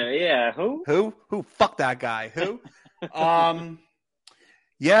 Wait a minute. Yeah, who? Who? Fuck that guy. Who?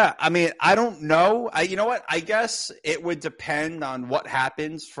 Yeah, I mean, I don't know. You know what? I guess it would depend on what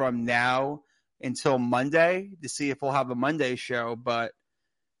happens from now until Monday to see if we'll have a Monday show. But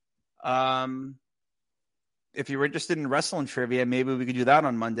if you're interested in wrestling trivia, maybe we could do that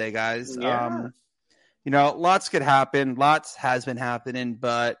on Monday, guys. Yeah. You know, lots could happen. Lots has been happening,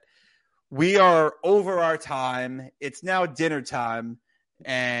 but we are over our time. It's now dinner time,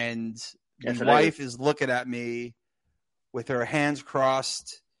 and the wife is looking at me with her hands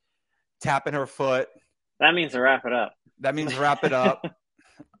crossed, tapping her foot. That means to wrap it up.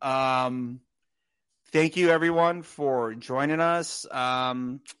 Thank you, everyone, for joining us.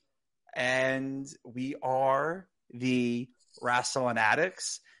 And we are the Rasslin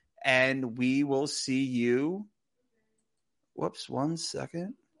Addicts, and we will see you. Whoops, 1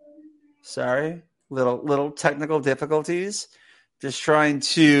 second. Sorry, little technical difficulties. Just trying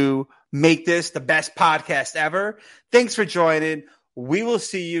to make this the best podcast ever. Thanks for joining. We will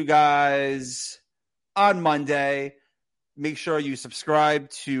see you guys on Monday. Make sure you subscribe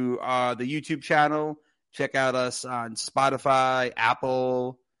to the YouTube channel. Check out us on Spotify,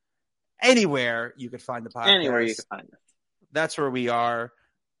 Apple, anywhere you could find the podcast. Anywhere you can find us. That's where we are.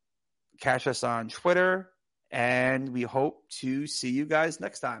 Catch us on Twitter, and we hope to see you guys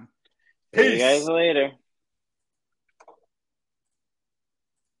next time. See you guys later.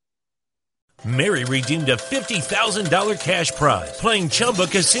 Mary redeemed a $50,000 cash prize playing Chumba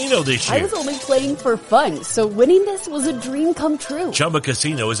Casino this year. I was only playing for fun, so winning this was a dream come true. Chumba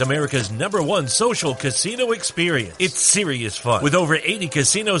Casino is America's #1 social casino experience. It's serious fun. With over 80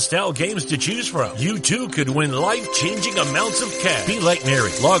 casino-style games to choose from, you too could win life-changing amounts of cash. Be like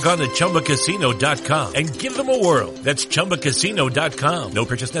Mary. Log on to ChumbaCasino.com and give them a whirl. That's ChumbaCasino.com. No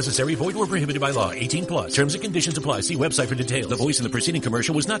purchase necessary. Void or prohibited by law. 18+. Terms and conditions apply. See website for details. The voice in the preceding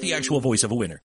commercial was not the actual voice of a winner.